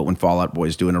Warped Tour, but when Fall Out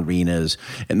Boy's doing arenas,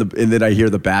 and then I hear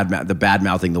the bad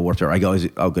mouthing the Warped Tour. I go,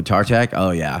 guitar tech?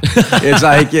 Oh, yeah. It's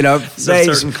like, it's a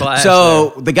certain class.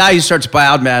 So the guy who starts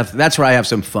badmouth, that's where I have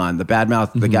some fun. The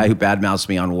badmouth, the guy who badmouths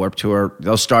me on Warped Tour,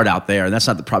 they'll start out there, and that's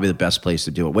not probably the best place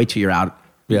to do it. Wait till you're out.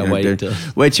 Yeah, wait till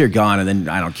you're gone, and then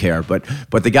I don't care. But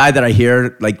the guy that I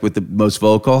hear, like, with the most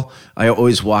vocal, I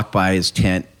always walk by his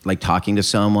tent, like, talking to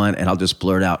someone, and I'll just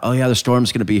blurt out, oh, yeah, the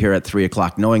Storm's going to be here at 3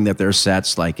 o'clock, knowing that their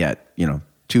set's, like, at,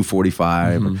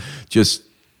 2:45, or just,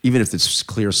 even if it's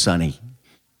clear sunny.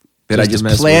 That I just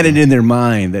planted in their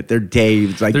mind that they're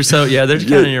Dave. Like, they're kind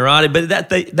of neurotic, but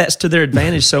that's to their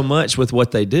advantage so much with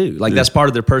what they do. Like, that's part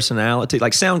of their personality.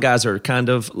 Like, sound guys are kind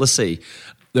of,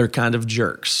 they're kind of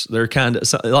jerks. They're kind of,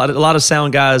 a lot of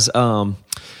sound guys,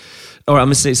 or I'm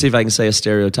going to see if I can say a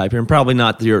stereotype here, and probably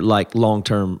not your like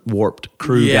long-term Warped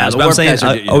crew guys. But I'm saying,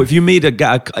 if you meet a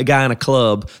guy in a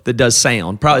club that does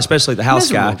sound, probably especially the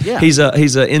house guy, he's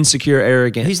an insecure,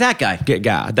 arrogant. He's that guy.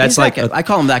 Guy. That's like I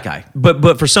call him that guy.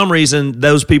 But for some reason,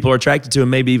 those people are attracted to him,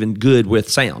 maybe even good with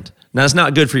sound. Now, it's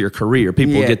not good for your career.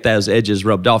 People get those edges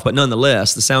rubbed off. But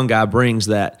nonetheless, the sound guy brings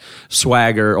that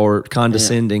swagger or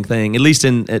condescending thing, at least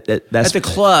at the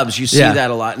clubs, you see that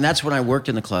a lot. And that's when I worked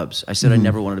in the clubs. I said I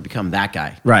never wanted to become that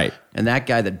guy. Right. And that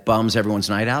guy that bums everyone's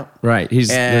night out. Right.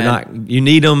 You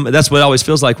need them. That's what it always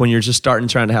feels like when you're just trying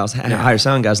to hire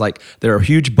sound guys. Like, they're a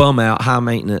huge bum out, high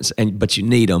maintenance, but you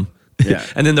need them. Yeah.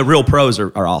 And then the real pros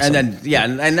are awesome. And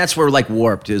then and that's where like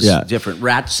Warped is different.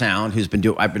 Rat Sound,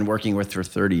 I've been working with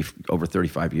for over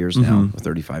 35 years now,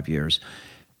 35 years.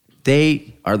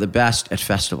 They are the best at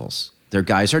festivals. Their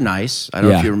guys are nice. I don't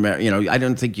know if you remember, I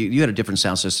don't think you had a different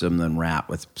sound system than Rat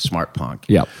with Smart Punk.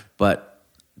 Yeah. But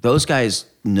those guys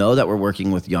know that we're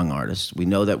working with young artists. We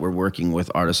know that we're working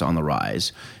with artists on the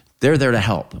rise. They're there to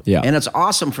help. Yeah. And it's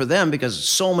awesome for them because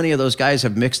so many of those guys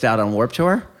have mixed out on Warped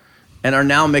Tour and are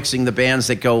now mixing the bands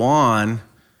that go on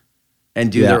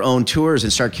and do their own tours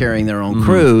and start carrying their own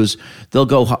crews. They'll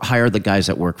go hire the guys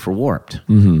that work for Warped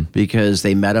because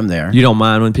they met them there. You don't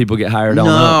mind when people get hired on?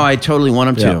 No, I totally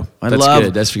want them to. That's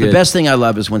good. That's good. The best thing I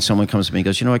love is when someone comes to me and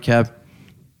goes, you know what, Kev?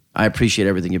 I appreciate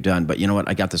everything you've done, but you know what?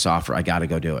 I got this offer. I got to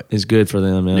go do it. It's good for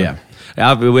them, man. Yeah. I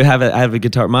have a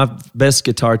guitar. My best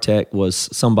guitar tech was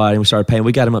somebody, we started paying.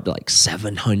 We got him up to like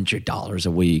 $700 a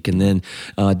week. And then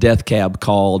Death Cab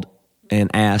called and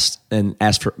asked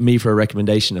for me for a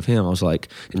recommendation of him. I was like,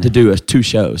 to do 2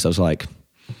 shows. I was like,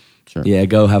 sure. Yeah,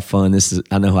 go have fun.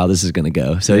 I know how this is going to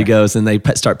go. So he goes, and they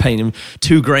start paying him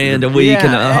 $2,000 a week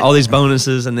and all these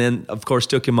bonuses. And then, of course,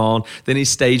 took him on. Then he's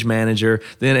stage manager.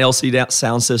 Then LC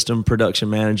Sound System production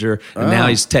manager. And now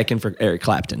he's teching for Eric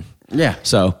Clapton. Yeah.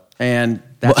 So. And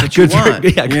that's what you want. For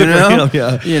him.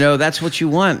 Yeah. That's what you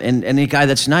want. And a guy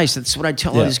that's nice. That's what I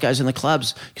tell all these guys in the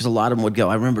clubs, because a lot of them would go.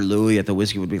 I remember Louis at the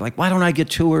Whiskey would be like, why don't I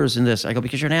get tours in this? I go,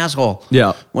 because you're an asshole.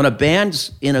 Yeah. When a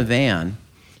band's in a van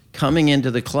coming into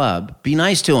the club, be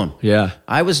nice to them. Yeah.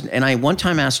 I one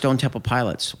time asked Stone Temple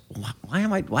Pilots,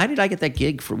 why did I get that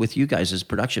gig with you guys as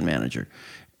production manager?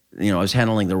 I was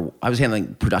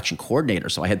handling production coordinator,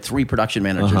 so I had 3 production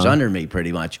managers under me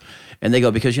pretty much. And they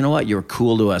go, because you know what? You were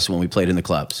cool to us when we played in the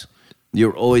clubs. You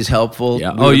were always helpful.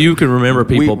 Yeah. You can remember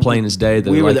people plain as day.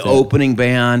 We were the opening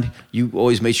band. You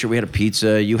always made sure we had a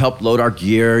pizza. You helped load our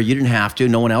gear. You didn't have to.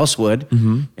 No one else would.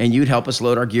 And you'd help us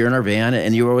load our gear in our van,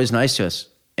 and you were always nice to us.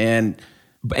 And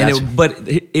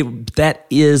That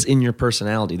is in your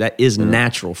personality. That is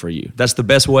natural for you. That's the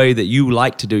best way that you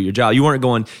like to do your job. You weren't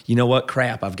going, you know what,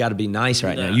 crap, I've got to be nice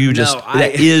right now.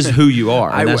 That is who you are.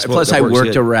 I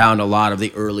worked around a lot of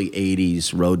the early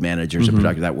 80s road managers and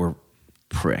producers that were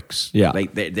pricks. Yeah.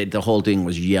 The whole thing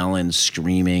was yelling,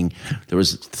 screaming. There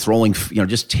was throwing,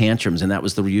 just tantrums. And that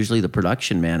was usually the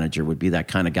production manager would be that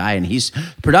kind of guy. And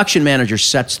production manager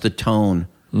sets the tone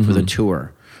for the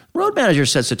tour. Road manager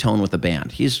sets the tone with the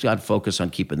band. He's got to focus on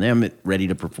keeping them ready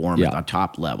to perform at the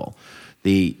top level.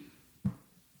 The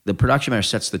production manager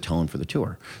sets the tone for the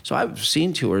tour. So I've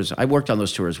seen tours. I worked on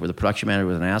those tours where the production manager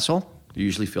was an asshole. You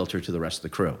usually filter to the rest of the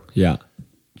crew. Yeah.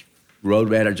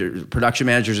 Production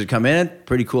managers would come in,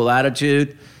 pretty cool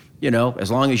attitude.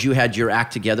 As long as you had your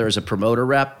act together as a promoter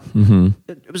rep,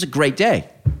 it was a great day.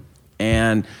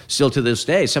 And still to this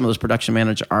day, some of those production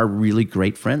managers are really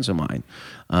great friends of mine.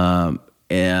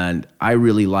 And I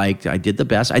did the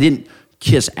best. I didn't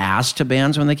kiss ass to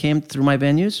bands when they came through my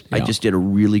venues. Yeah. I just did a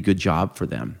really good job for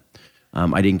them.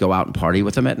 I didn't go out and party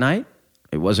with them at night.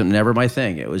 It wasn't never my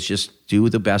thing. It was just do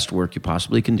the best work you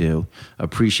possibly can do,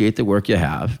 appreciate the work you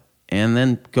have, and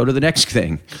then go to the next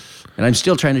thing. And I'm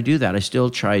still trying to do that. I still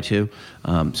try to.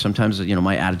 Sometimes,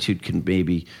 my attitude can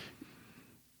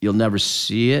you'll never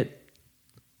see it.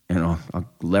 I'll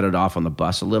let it off on the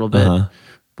bus a little bit.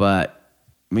 But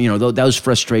those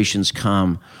frustrations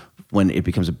come when it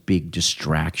becomes a big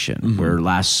distraction. Where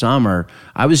last summer,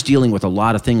 I was dealing with a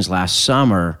lot of things last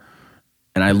summer,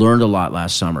 and I learned a lot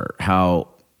last summer. How,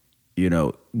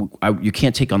 you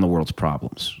can't take on the world's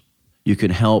problems. You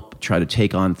can help try to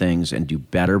take on things and do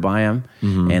better by them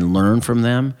and learn from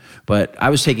them. But I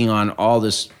was taking on all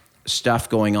this stuff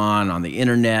going on the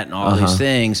internet and all these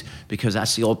things because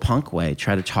that's the old punk way.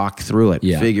 Try to talk through it,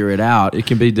 figure it out. It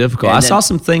can be difficult. I saw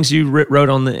some things you wrote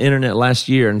on the internet last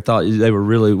year and thought they were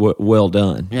really well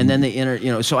done. And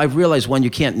then so I've realized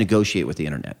you can't negotiate with the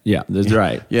internet. Yeah, that's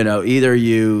right. Either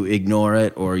you ignore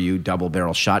it or you double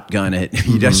barrel shotgun it.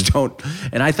 You just don't.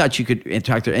 And I thought you could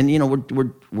talk to. And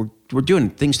we're doing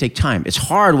things take time. It's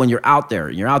hard when you're out there.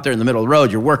 You're out there in the middle of the road.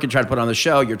 You're working, trying to put on the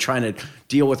show. You're trying to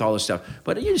deal with all this stuff.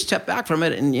 But you just step back from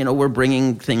it, and we're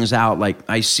bringing things out. Like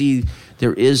I see,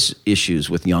 there is issues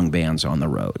with young bands on the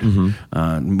road.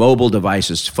 Mobile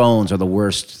devices, phones are the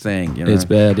worst thing. It's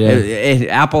bad. Yeah.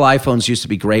 Apple iPhones used to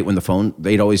be great when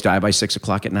they'd always die by 6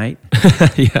 o'clock at night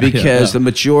because the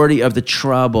majority of the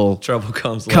trouble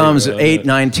comes at 8,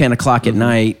 9, 10 o'clock at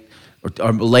night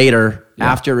or later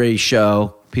after a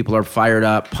show. People are fired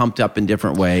up, pumped up in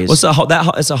different ways. Well,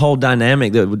 it's a whole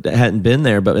dynamic that hadn't been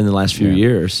there, but in the last few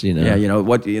years, Yeah,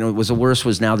 what was the worst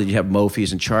was now that you have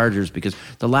Mofis and Chargers, because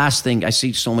the last thing I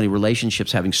see so many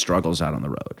relationships having struggles out on the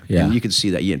road. Yeah, and you can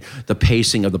see that the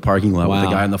pacing of the parking lot with the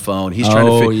guy on the phone. He's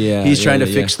trying to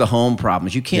fix the home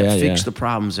problems. You can't fix the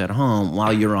problems at home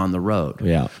while you're on the road.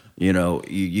 Yeah,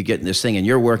 you get in this thing and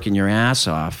you're working your ass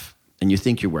off, and you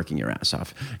think you're working your ass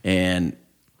off, and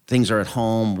things are at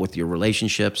home with your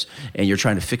relationships and you're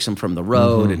trying to fix them from the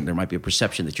road, and there might be a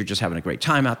perception that you're just having a great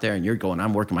time out there and you're going,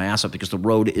 I'm working my ass off, because the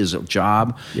road is a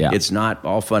job. Yeah. It's not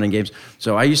all fun and games.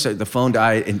 So I used to the phone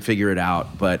die and figure it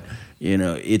out, but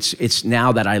it's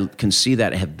now that I can see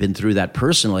that, I have been through that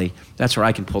personally, that's where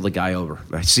I can pull the guy over.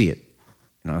 I see it.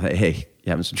 Hey, you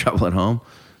having some trouble at home?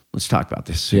 Let's talk about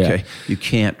this, okay? You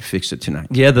can't fix it tonight.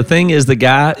 Yeah, the thing is,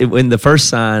 when the first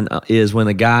sign is when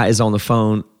the guy is on the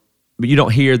phone, but you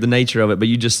don't hear the nature of it, but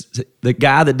the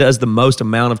guy that does the most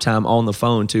amount of time on the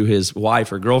phone to his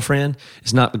wife or girlfriend,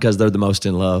 it's not because they're the most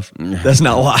in love. That's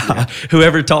not why.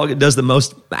 Whoever does the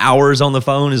most hours on the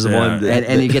phone is the one.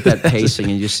 And you get that pacing,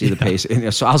 and you just see the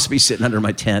pacing. So I'll be sitting under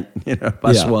my tent,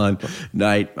 bus one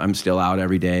night. I'm still out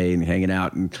every day and hanging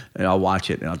out, and I'll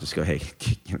watch it, and I'll just go, hey,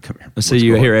 come here. I see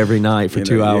you here every night for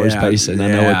 2 hours pacing.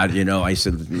 I know. I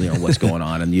said, what's going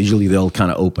on, and usually they'll kind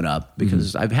of open up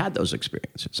because I've had those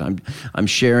experiences. I'm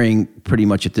sharing pretty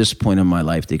much at this point in my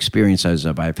life the experiences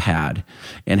I've had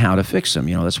and how to fix them.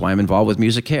 That's why I'm involved with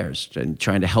Music Cares and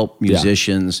trying to help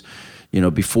musicians,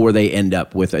 before they end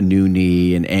up with a new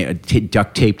knee and a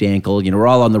duct taped ankle. We're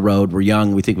all on the road. We're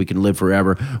young. We think we can live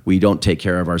forever. We don't take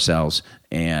care of ourselves,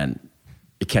 and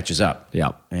it catches up.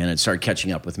 Yeah, and it started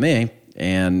catching up with me.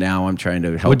 And now I'm trying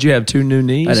to help. Would you have 2 new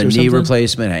knees? I had a knee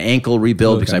replacement, an ankle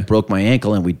rebuild because I broke my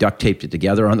ankle, and we duct taped it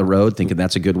together on the road, thinking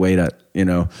that's a good way to,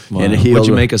 Wow. and heal. Would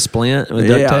you make a splint with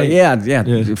duct tape?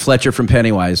 Yeah. Fletcher from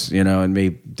Pennywise, and me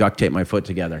duct tape my foot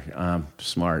together.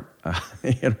 Smart.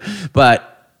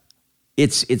 But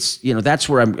it's that's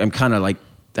where I'm kind of like,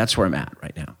 that's where I'm at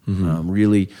right now.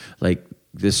 Really, like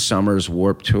this summer's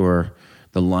Warped Tour,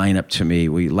 the lineup to me.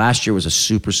 Last year was a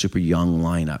super, super young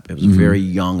lineup. It was very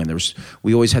young, and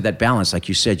we always had that balance. Like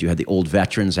you said, you had the old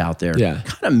veterans out there kind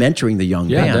of mentoring the young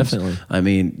bands. Definitely. I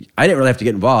mean, I didn't really have to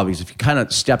get involved because if you kind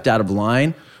of stepped out of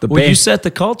line, you set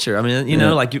the culture. I mean,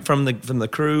 like from the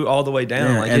crew all the way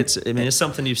down. It's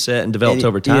something you've set and developed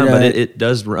over time, but it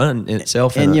does run in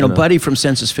itself. And Buddy from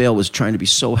Senses Fail was trying to be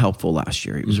so helpful last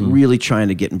year. He was really trying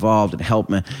to get involved and help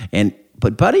me.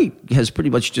 But Buddy has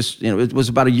pretty much just, it was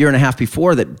about a year and a half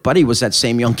before that Buddy was that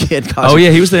same young kid.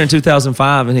 He was there in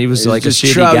 2005, and he was like a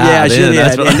shitty guy.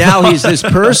 And now he's this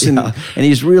person, and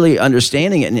he's really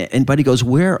understanding it. And Buddy goes,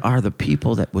 where are the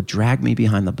people that would drag me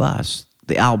behind the bus?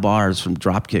 The Al Bars from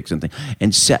Dropkicks and things,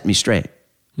 and set me straight.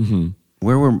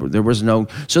 There was no.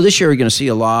 So this year you're going to see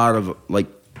a lot of like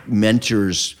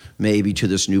mentors maybe to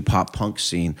this new pop punk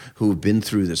scene who have been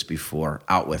through this before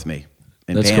out with me.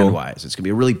 And band-wise, it's going to be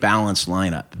a really balanced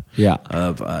lineup. Yeah.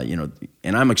 Of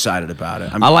and I'm excited about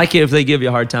it. I like it if they give you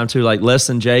a hard time too. Like Les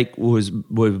and Jake was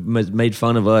made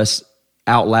fun of us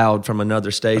out loud from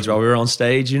another stage while we were on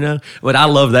stage, But I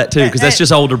love that too, because that's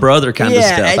just older brother kind of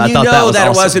stuff. And I thought that was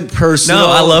awesome. It wasn't personal. No,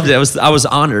 I loved it. I was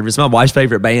honored. It's my wife's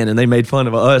favorite band, and they made fun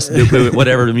of us,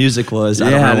 whatever the music was. I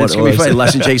don't know what it's going to be fun.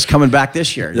 Les and Jake's coming back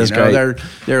this year. That's great.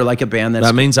 They're like a band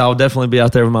that means I'll definitely be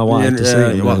out there with my wife to see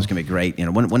it. Well, it's going to be great.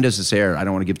 When does this air? I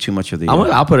don't want to give too much of the.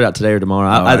 I'll put it out today or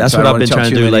tomorrow. That's what I've been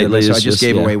trying to do lately. So I just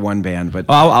gave away one band, but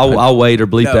I'll wait or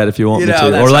bleep that if you want me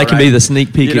to, or that can be the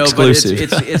sneak peek exclusive.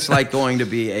 It's like going to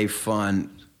be a fun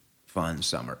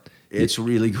summer. It's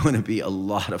really going to be a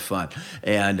lot of fun.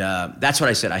 And that's what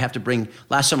I said. I have to bring,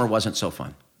 last summer wasn't so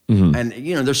fun. And,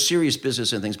 there's serious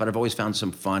business and things, but I've always found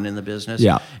some fun in the business.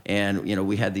 Yeah. And,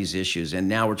 we had these issues, and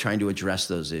now we're trying to address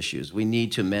those issues. We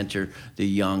need to mentor the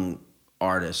young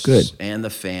artists and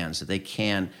the fans that they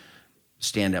can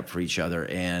stand up for each other,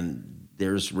 and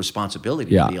there's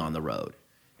responsibility to be on the road.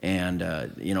 And,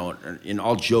 in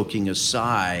all joking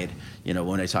aside,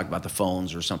 when I talk about the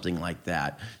phones or something like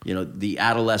that, the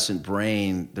adolescent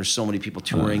brain, there's so many people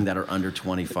touring that are under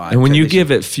 25. And when you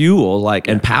give it fuel,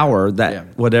 and power,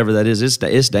 whatever that is,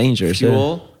 it's dangerous.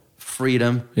 Fuel,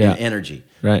 freedom, and energy.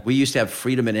 Right. We used to have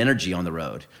freedom and energy on the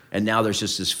road, and now there's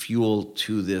just this fuel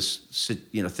to this,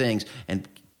 things. And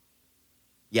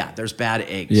there's bad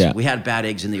eggs. Yeah. We had bad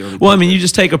eggs in the early. Well, I mean, you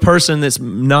just take a person that's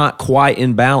not quite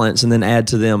in balance and then add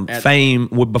to them fame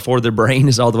before their brain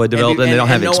is all the way developed and they don't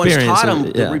have experience. No one's taught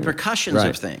them the repercussions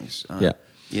of things.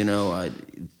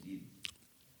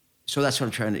 So that's what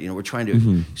I'm trying to. We're trying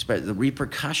to spread the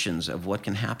repercussions of what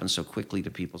can happen so quickly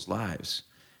to people's lives.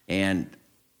 And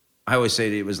I always say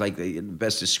that it was like the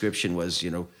best description was,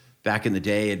 back in the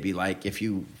day, it'd be like if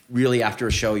you really, after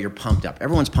a show, you're pumped up.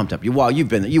 Everyone's pumped up. You've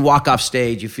been there. You walk off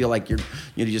stage, you feel like you're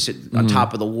just on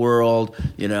top of the world.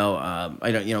 It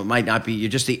might not be. You're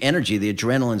just the energy, the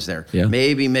adrenaline's there. Yeah.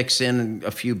 Maybe mix in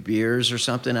a few beers or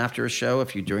something after a show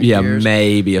if you drink beers. Yeah,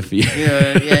 maybe a few.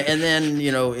 And then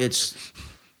it's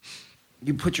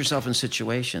you put yourself in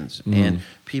situations, and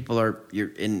people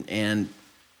and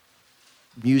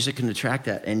music can attract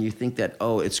that, and you think that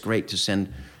it's great to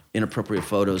send inappropriate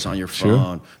photos on your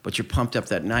phone, but you're pumped up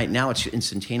that night. Now it's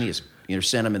instantaneous.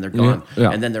 Send them and they're gone,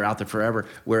 and then they're out there forever.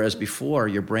 Whereas before,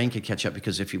 your brain could catch up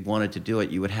because if you wanted to do it,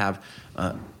 you would have.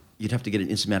 You'd have to get an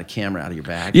Instamatic camera out of your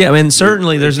bag. Yeah, I mean,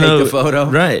 certainly there's take no the photo.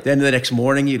 Right. Then the next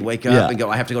morning, you'd wake up and go,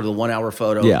 I have to go to the 1 hour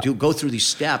photo. Yeah. Go through these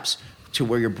steps to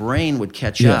where your brain would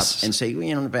catch up and say,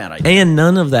 bad idea. And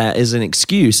none of that is an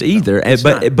excuse either.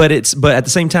 No, but at the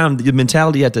same time, the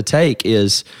mentality you have to take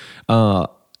is,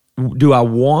 do I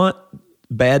want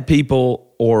bad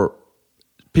people or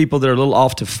people that are a little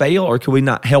off to fail, or can we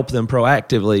not help them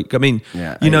proactively? I mean,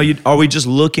 are we just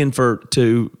looking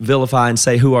to vilify and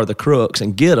say who are the crooks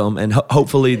and get them, and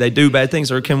hopefully they do bad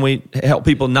things, or can we help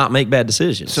people not make bad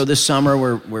decisions? So this summer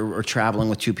we're traveling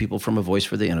with two people from A Voice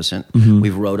for the Innocent.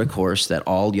 We've wrote a course that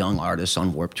all young artists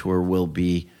on Warped Tour will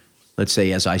be, let's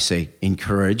say, as I say,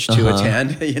 encouraged to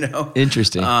attend.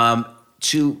 Interesting.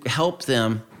 To help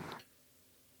them.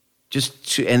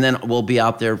 And then we'll be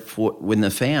out there when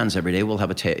the fans every day. We'll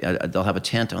have they'll have a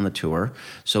tent on the tour.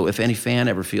 So if any fan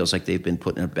ever feels like they've been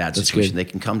put in a bad situation, they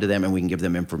can come to them and we can give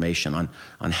them information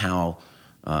on how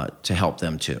to help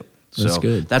them too. That's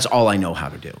good. That's all I know how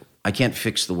to do. I can't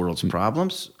fix the world's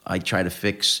problems. I try to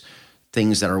fix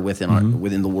things that are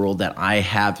within the world that I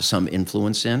have some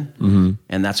influence in,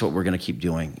 and that's what we're going to keep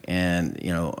doing. And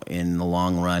in the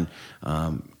long run.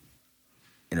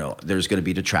 There's going to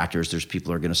be detractors. There's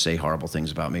people who are going to say horrible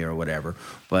things about me or whatever.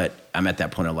 But I'm at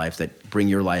that point in life that bring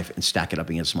your life and stack it up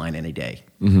against mine any day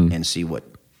and see what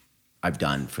I've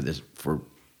done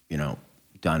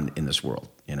done in this world.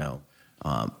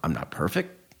 I'm not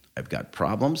perfect. I've got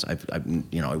problems.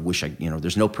 I wish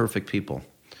there's no perfect people.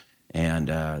 And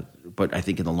but I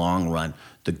think in the long run,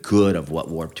 the good of what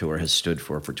Warped Tour has stood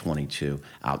for 22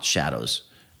 outshadows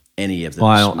any of the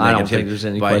Well, I don't think there's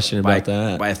any question about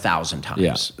that. By 1,000 times.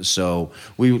 Yeah. So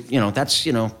that's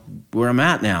where I'm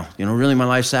at now. Really my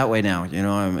life's that way now.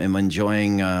 I'm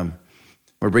enjoying.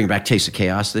 We're bringing back Taste of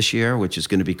Chaos this year, which is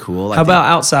going to be cool. How about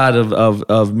outside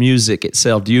of music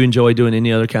itself? Do you enjoy doing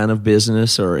any other kind of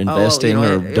business or investing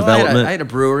or development? I had a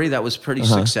brewery that was pretty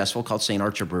successful called St.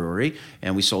 Archer Brewery,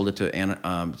 and we sold it to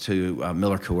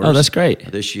Miller Coors. Oh, that's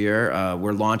great. This year,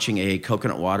 we're launching a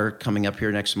coconut water coming up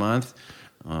here next month.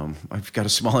 I've got a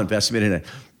small investment in a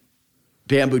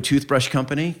bamboo toothbrush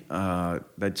company.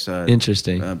 That's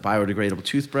interesting. Biodegradable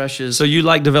toothbrushes. So you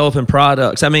like developing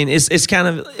products? I mean, it's kind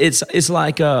of it's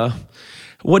like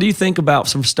what do you think about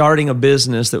from starting a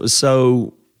business that was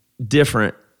so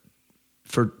different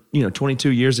for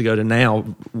 22 years ago to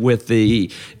now with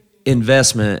the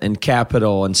investment and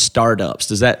capital and startups?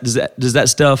 Does that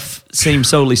stuff seem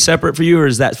solely separate for you, or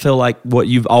does that feel like what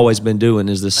you've always been doing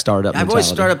is this startup mentality? I've always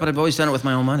started, but I've always done it with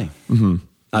my own money. Mm-hmm.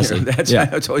 I see.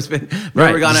 It's always been right.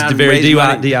 Never gone out and very raised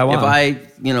money. DIY. If I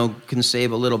can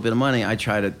save a little bit of money, I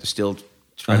try to still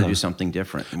try to do something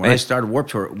different. When I started Warped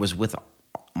Tour, it was with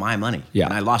my money. Yeah.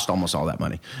 And I lost almost all that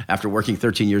money. After working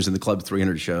 13 years in the club,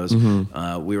 300 shows,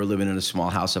 we were living in a small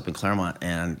house up in Claremont.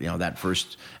 And,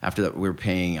 after that,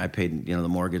 I paid, the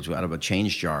mortgage out of a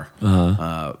change jar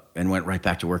and went right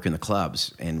back to work in the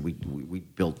clubs. And we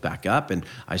built back up. And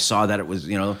I saw that it was,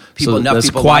 that's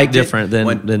quite different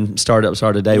than startups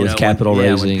are today with capital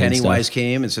raising. When Pennywise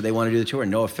came and said they want to do the tour,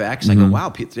 no effects. I go,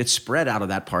 wow, it spread out of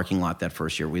that parking lot that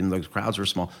first year. When the crowds were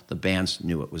small, the bands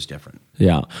knew it was different.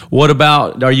 Yeah. What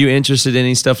about, are you interested in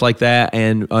any stuff like that?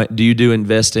 And do you do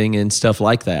investing in stuff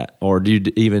like that? Or do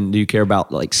you care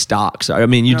about like stocks? I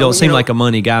mean, you don't seem like a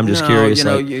money guy. I'm just curious.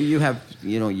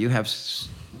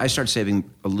 I started saving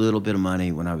a little bit of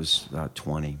money when I was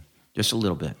 20, just a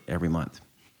little bit every month.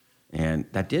 And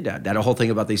that whole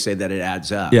thing about they say that it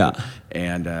adds up. Yeah.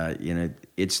 And,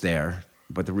 it's there.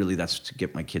 But that's to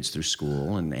get my kids through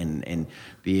school and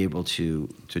be able to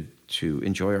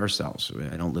enjoy ourselves.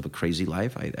 I don't live a crazy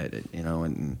life.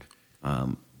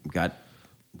 Got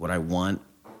what I want,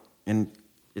 and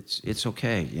it's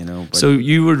okay, But so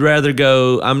you would rather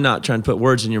go, I'm not trying to put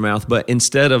words in your mouth, but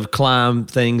instead of climb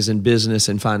things in business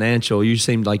and financial, you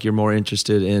seemed like you're more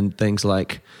interested in things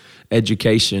like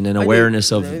education and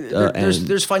awareness of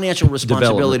there's financial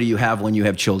responsibility you have when you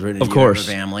have children and of course.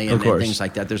 You have a family and things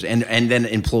like that. There's and then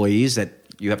employees that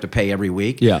you have to pay every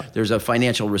week. Yeah. There's a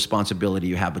financial responsibility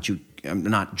you have, but I'm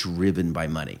not driven by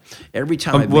money. Every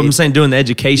time I'm saying doing the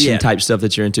education type stuff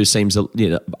that you're into seems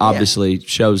obviously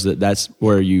shows that's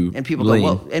where you and people lean.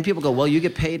 go, well, you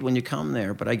get paid when you come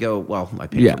there, but I go, well, I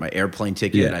pay for my airplane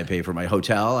ticket, I pay for my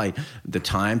hotel, the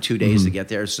time, 2 days to get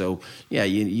there. So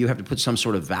you have to put some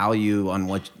sort of value on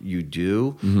what you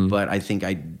do. But I think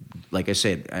like I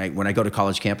said, when I go to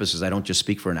college campuses, I don't just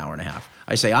speak for an hour and a half.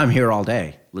 I say, I'm here all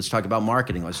day. Let's talk about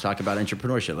marketing. Let's talk about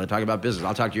entrepreneurship. Let's talk about business.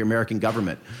 I'll talk to your American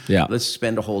government. Yeah. Let's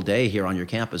spend a whole day here on your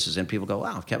campuses. And people go,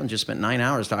 wow, Kevin just spent 9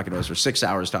 hours talking to us or 6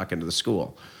 hours talking to the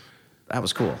school. That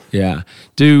was cool. Yeah.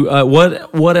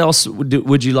 What else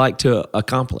would you like to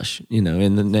accomplish, in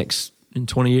the next in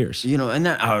 20 years? And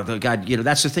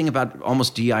that's the thing about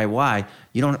almost DIY.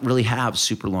 You don't really have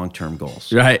super long-term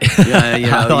goals. Right.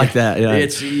 I like that. Yeah.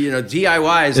 It's,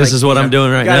 DIY is this is what I'm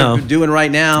doing right now. Doing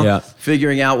right now. Yeah.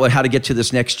 Figuring out how to get to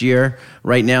this next year.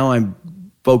 Right now, I'm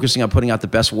focusing on putting out the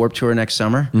best Warped Tour next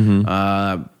summer.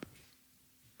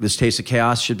 This Taste of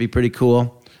Chaos should be pretty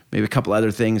cool. Maybe a couple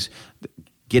other things.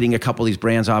 Getting a couple of these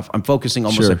brands off. I'm focusing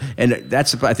almost, and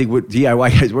that's, I think, what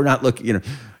DIY guys, we're not looking,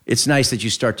 it's nice that you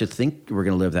start to think we're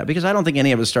going to live that, because I don't think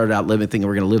any of us started out thinking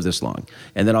we're going to live this long.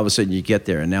 And then all of a sudden you get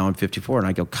there, and now I'm 54, and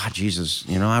I go, God, Jesus,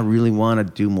 I really want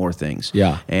to do more things.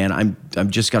 Yeah. And I'm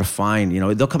just got to find,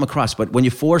 they'll come across. But when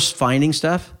you force finding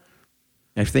stuff,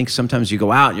 I think sometimes you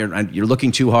go out and you're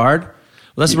looking too hard.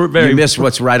 Well, that's you miss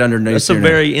what's right underneath. That's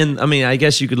I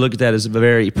guess you could look at that as a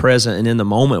very present and in the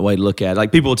moment way to look at it.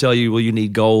 Like people will tell you, well, you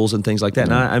need goals and things like that.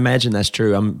 And I imagine that's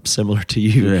true. I'm similar to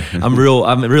you. Yeah. I'm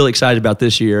really excited about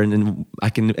this year, and then I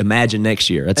can imagine next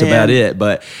year. That's about it.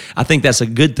 But I think that's a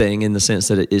good thing in the sense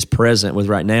that it is present with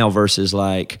right now versus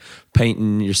like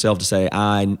painting yourself to say,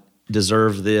 I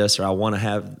deserve this, or I want to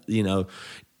have,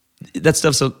 that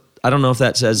stuff's so. I don't know if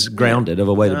that's as grounded of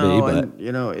a way to be, but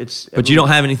it's. But you don't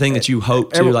have anything that you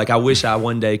hope to, like I wish I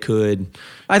one day could.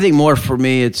 I think more for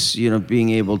me, it's being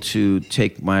able to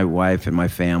take my wife and my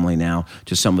family now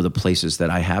to some of the places that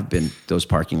I have been, those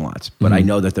parking lots. But I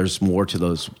know that there's more to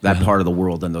that part of the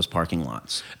world than those parking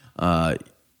lots. I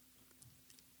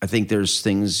think there's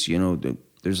things,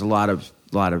 there's a lot of,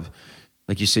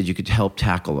 like you said, you could help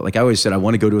tackle it. Like I always said, I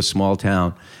want to go to a small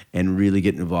town and really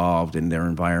get involved in their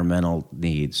environmental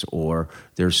needs or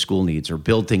their school needs, or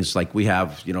build things like we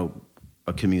have,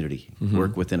 a community,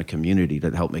 work within a community to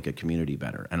help make a community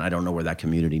better. And I don't know where that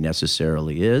community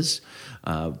necessarily is,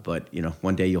 but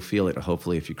one day you'll feel it,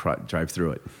 hopefully, if you drive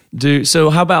through it. So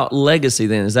how about legacy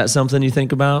then? Is that something you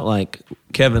think about? Like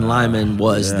Kevin Lyman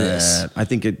was this. I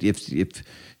think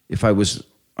if I was,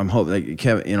 I'm hoping like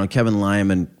Kevin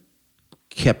Lyman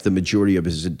kept the majority of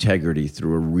his integrity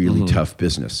through a really tough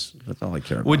business. That's all I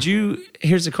care about.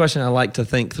 Here's a question I like to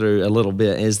think through a little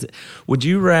bit is, would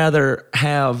you rather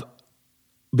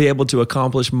be able to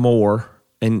accomplish more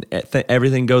and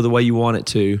everything go the way you want it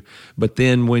to, but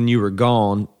then when you were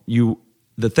gone,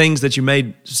 the things that you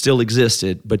made still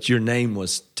existed, but your name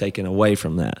was taken away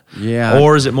from that? Yeah.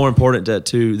 Or is it more important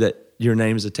that your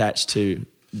name is attached to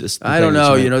this? I don't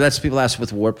know. That's people ask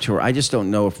with Warped Tour. I just don't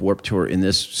know if Warped Tour in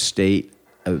this state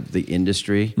of the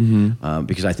industry,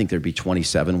 because I think there'd be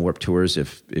 27 Warped Tours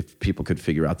if people could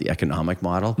figure out the economic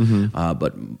model.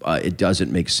 But it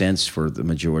doesn't make sense for the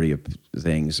majority of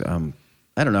things.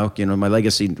 I don't know. My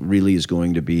legacy really is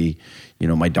going to be,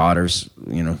 my daughters,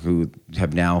 who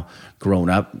have now grown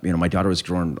up. My daughter was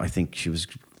grown, I think she was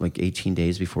like 18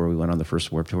 days before we went on the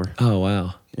first Warped Tour. Oh,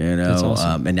 wow. That's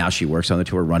awesome. And now she works on the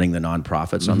tour, running the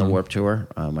nonprofits on the Warped Tour.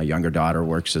 My younger daughter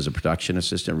works as a production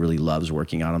assistant, really loves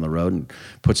working out on the road and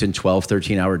puts in 12,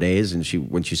 13-hour days. And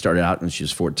when she started out when she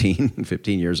was 14,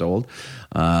 15 years old,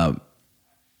 kind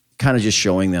of just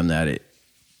showing them that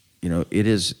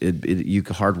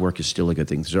hard work is still a good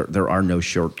thing. There are no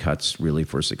shortcuts really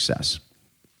for success.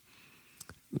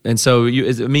 And so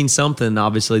it means something,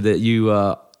 obviously, that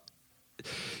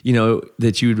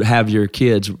that you have your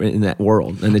kids in that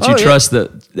world, and that you trust that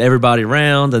everybody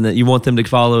around, and that you want them to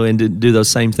follow and to do those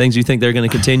same things. You think they're going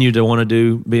to continue to want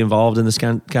to be involved in this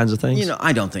kinds of things?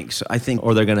 I don't think so. I think,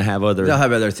 or they're going to have they'll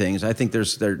have other things. I think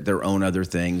there's their own other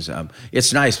things.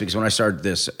 It's nice because when I started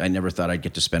this, I never thought I'd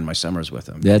get to spend my summers with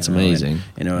them. That's amazing.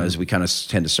 And, as we kind of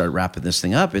tend to start wrapping this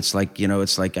thing up, it's like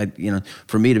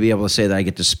for me to be able to say that I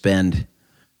get to spend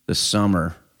the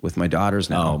summer with my daughters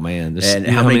now. Oh man! And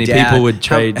how many people would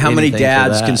trade? How many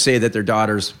dads can say that their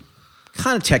daughters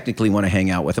kind of technically want to hang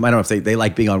out with them? I don't know if they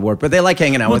like being on work, but they like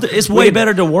hanging out with them. It's way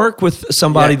better to work with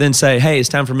somebody than say, "Hey, it's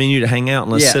time for me and you to hang out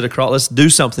and let's sit across. Let's do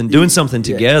something. Doing something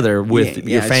together with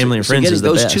your family and friends is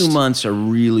the best." Those 2 months are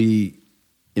really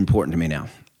important to me now.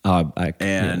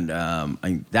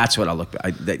 That's what I look.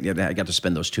 I got to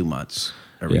spend those 2 months.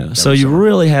 So you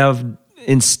really have.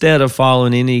 Instead of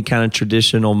following any kind of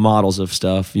traditional models of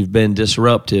stuff, you've been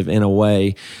disruptive in a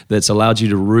way that's allowed you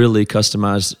to really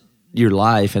customize your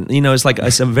life. And,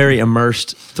 it's a very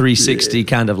immersed 360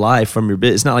 kind of life from your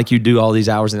bit. It's not like you do all these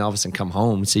hours and all of a sudden come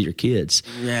home and see your kids.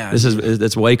 Yeah.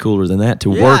 That's way cooler than that,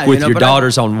 to work with your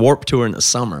daughters on Warped Tour in the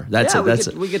summer.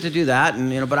 We get to do that.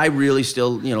 And, but I really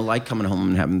still, like coming home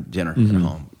and having dinner at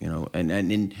home,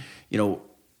 and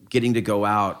getting to go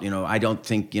out, I don't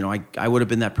think, I would have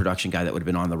been that production guy that would have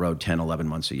been on the road 10, 11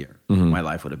 months a year. My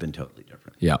life would have been totally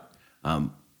different. Yeah.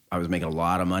 I was making a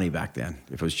lot of money back then.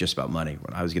 If it was just about money,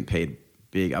 when I was getting paid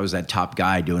big, I was that top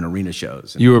guy doing arena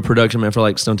shows. You were a production man for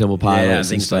like Stone Temple Pilots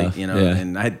things and stuff.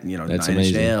 And I had, Nine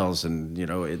Inch Nails, and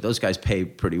those guys pay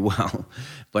pretty well,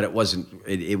 but it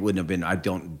wouldn't have been. I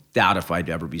don't doubt if I'd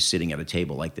ever be sitting at a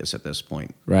table like this at this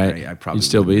point. Right. I probably you'd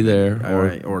still be there,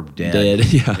 or dead.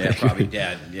 Yeah, probably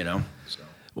dead. So.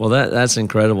 Well, that's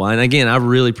incredible. And again, I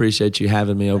really appreciate you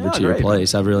having me over to your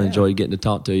place. I've really enjoyed getting to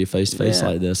talk to you face to face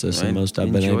like this. That's the most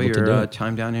I've been able to do. Enjoy your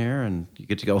time down here, and you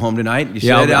get to go home tonight.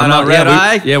 You I'm on Red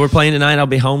Eye? We're playing tonight. I'll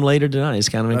be home later tonight. It's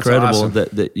kind of incredible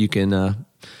that you can, kind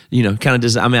of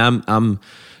design. I mean, I'm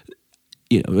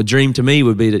a dream to me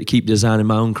would be to keep designing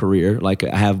my own career, like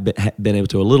I have been able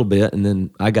to a little bit, and then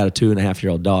I got a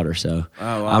 2.5-year-old daughter, so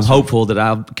I'm hopeful that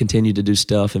I'll continue to do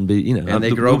stuff and be, And they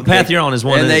grow. The path you're on is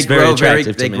one that's very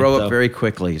attractive to me. They grow up very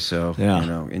quickly, so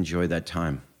enjoy that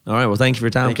time. All right, well, thank you for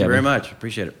your time, Kevin. Thank you very much.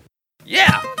 Appreciate it.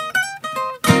 Yeah.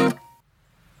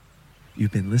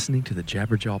 You've been listening to the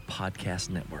Jabberjaw Podcast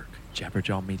Network,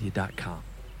 jabberjawmedia.com.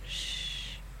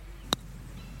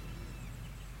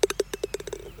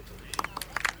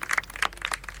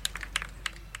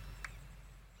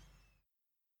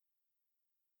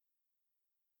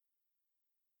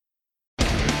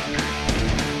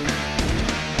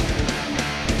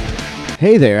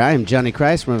 Hey there, I am Johnny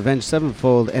Christ from Avenged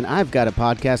Sevenfold, and I've got a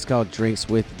podcast called Drinks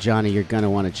with Johnny you're going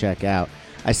to want to check out.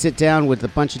 I sit down with a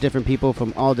bunch of different people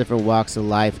from all different walks of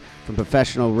life, from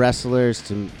professional wrestlers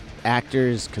to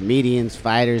actors, comedians,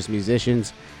 fighters,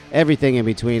 musicians. everything in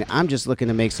between. I'm just looking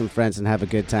to make some friends and have a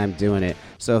good time doing it.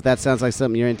 So if that sounds like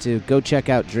something you're into, go check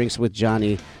out Drinks with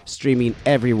Johnny, streaming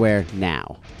everywhere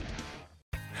now.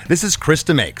 This is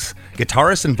Krista Makes,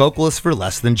 guitarist and vocalist for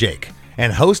Less Than Jake,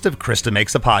 and host of Krista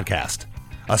Makes a Podcast,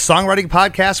 a songwriting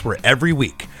podcast where every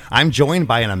week I'm joined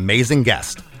by an amazing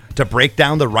guest to break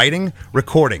down the writing,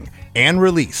 recording, and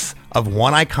release of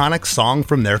one iconic song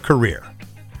from their career.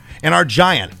 In our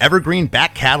giant evergreen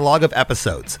back catalog of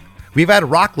episodes, we've had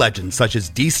rock legends such as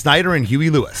Dee Snider and Huey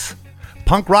Lewis,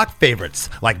 punk rock favorites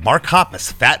like Mark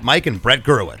Hoppus, Fat Mike, and Brett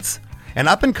Gurewitz, and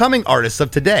up-and-coming artists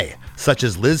of today such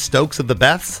as Liz Stokes of the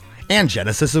Beths and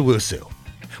Genesis Owusu.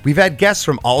 We've had guests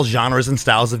from all genres and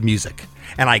styles of music,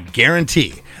 and I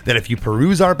guarantee that if you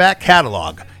peruse our back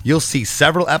catalog, you'll see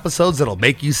several episodes that'll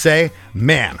make you say,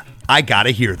 man, I gotta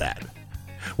hear that.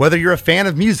 Whether you're a fan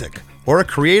of music or a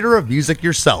creator of music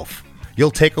yourself,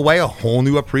 you'll take away a whole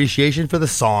new appreciation for the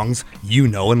songs you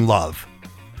know and love.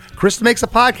 Krista Makes a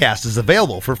Podcast is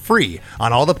available for free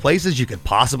on all the places you could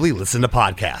possibly listen to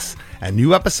podcasts, and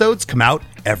new episodes come out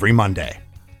every Monday.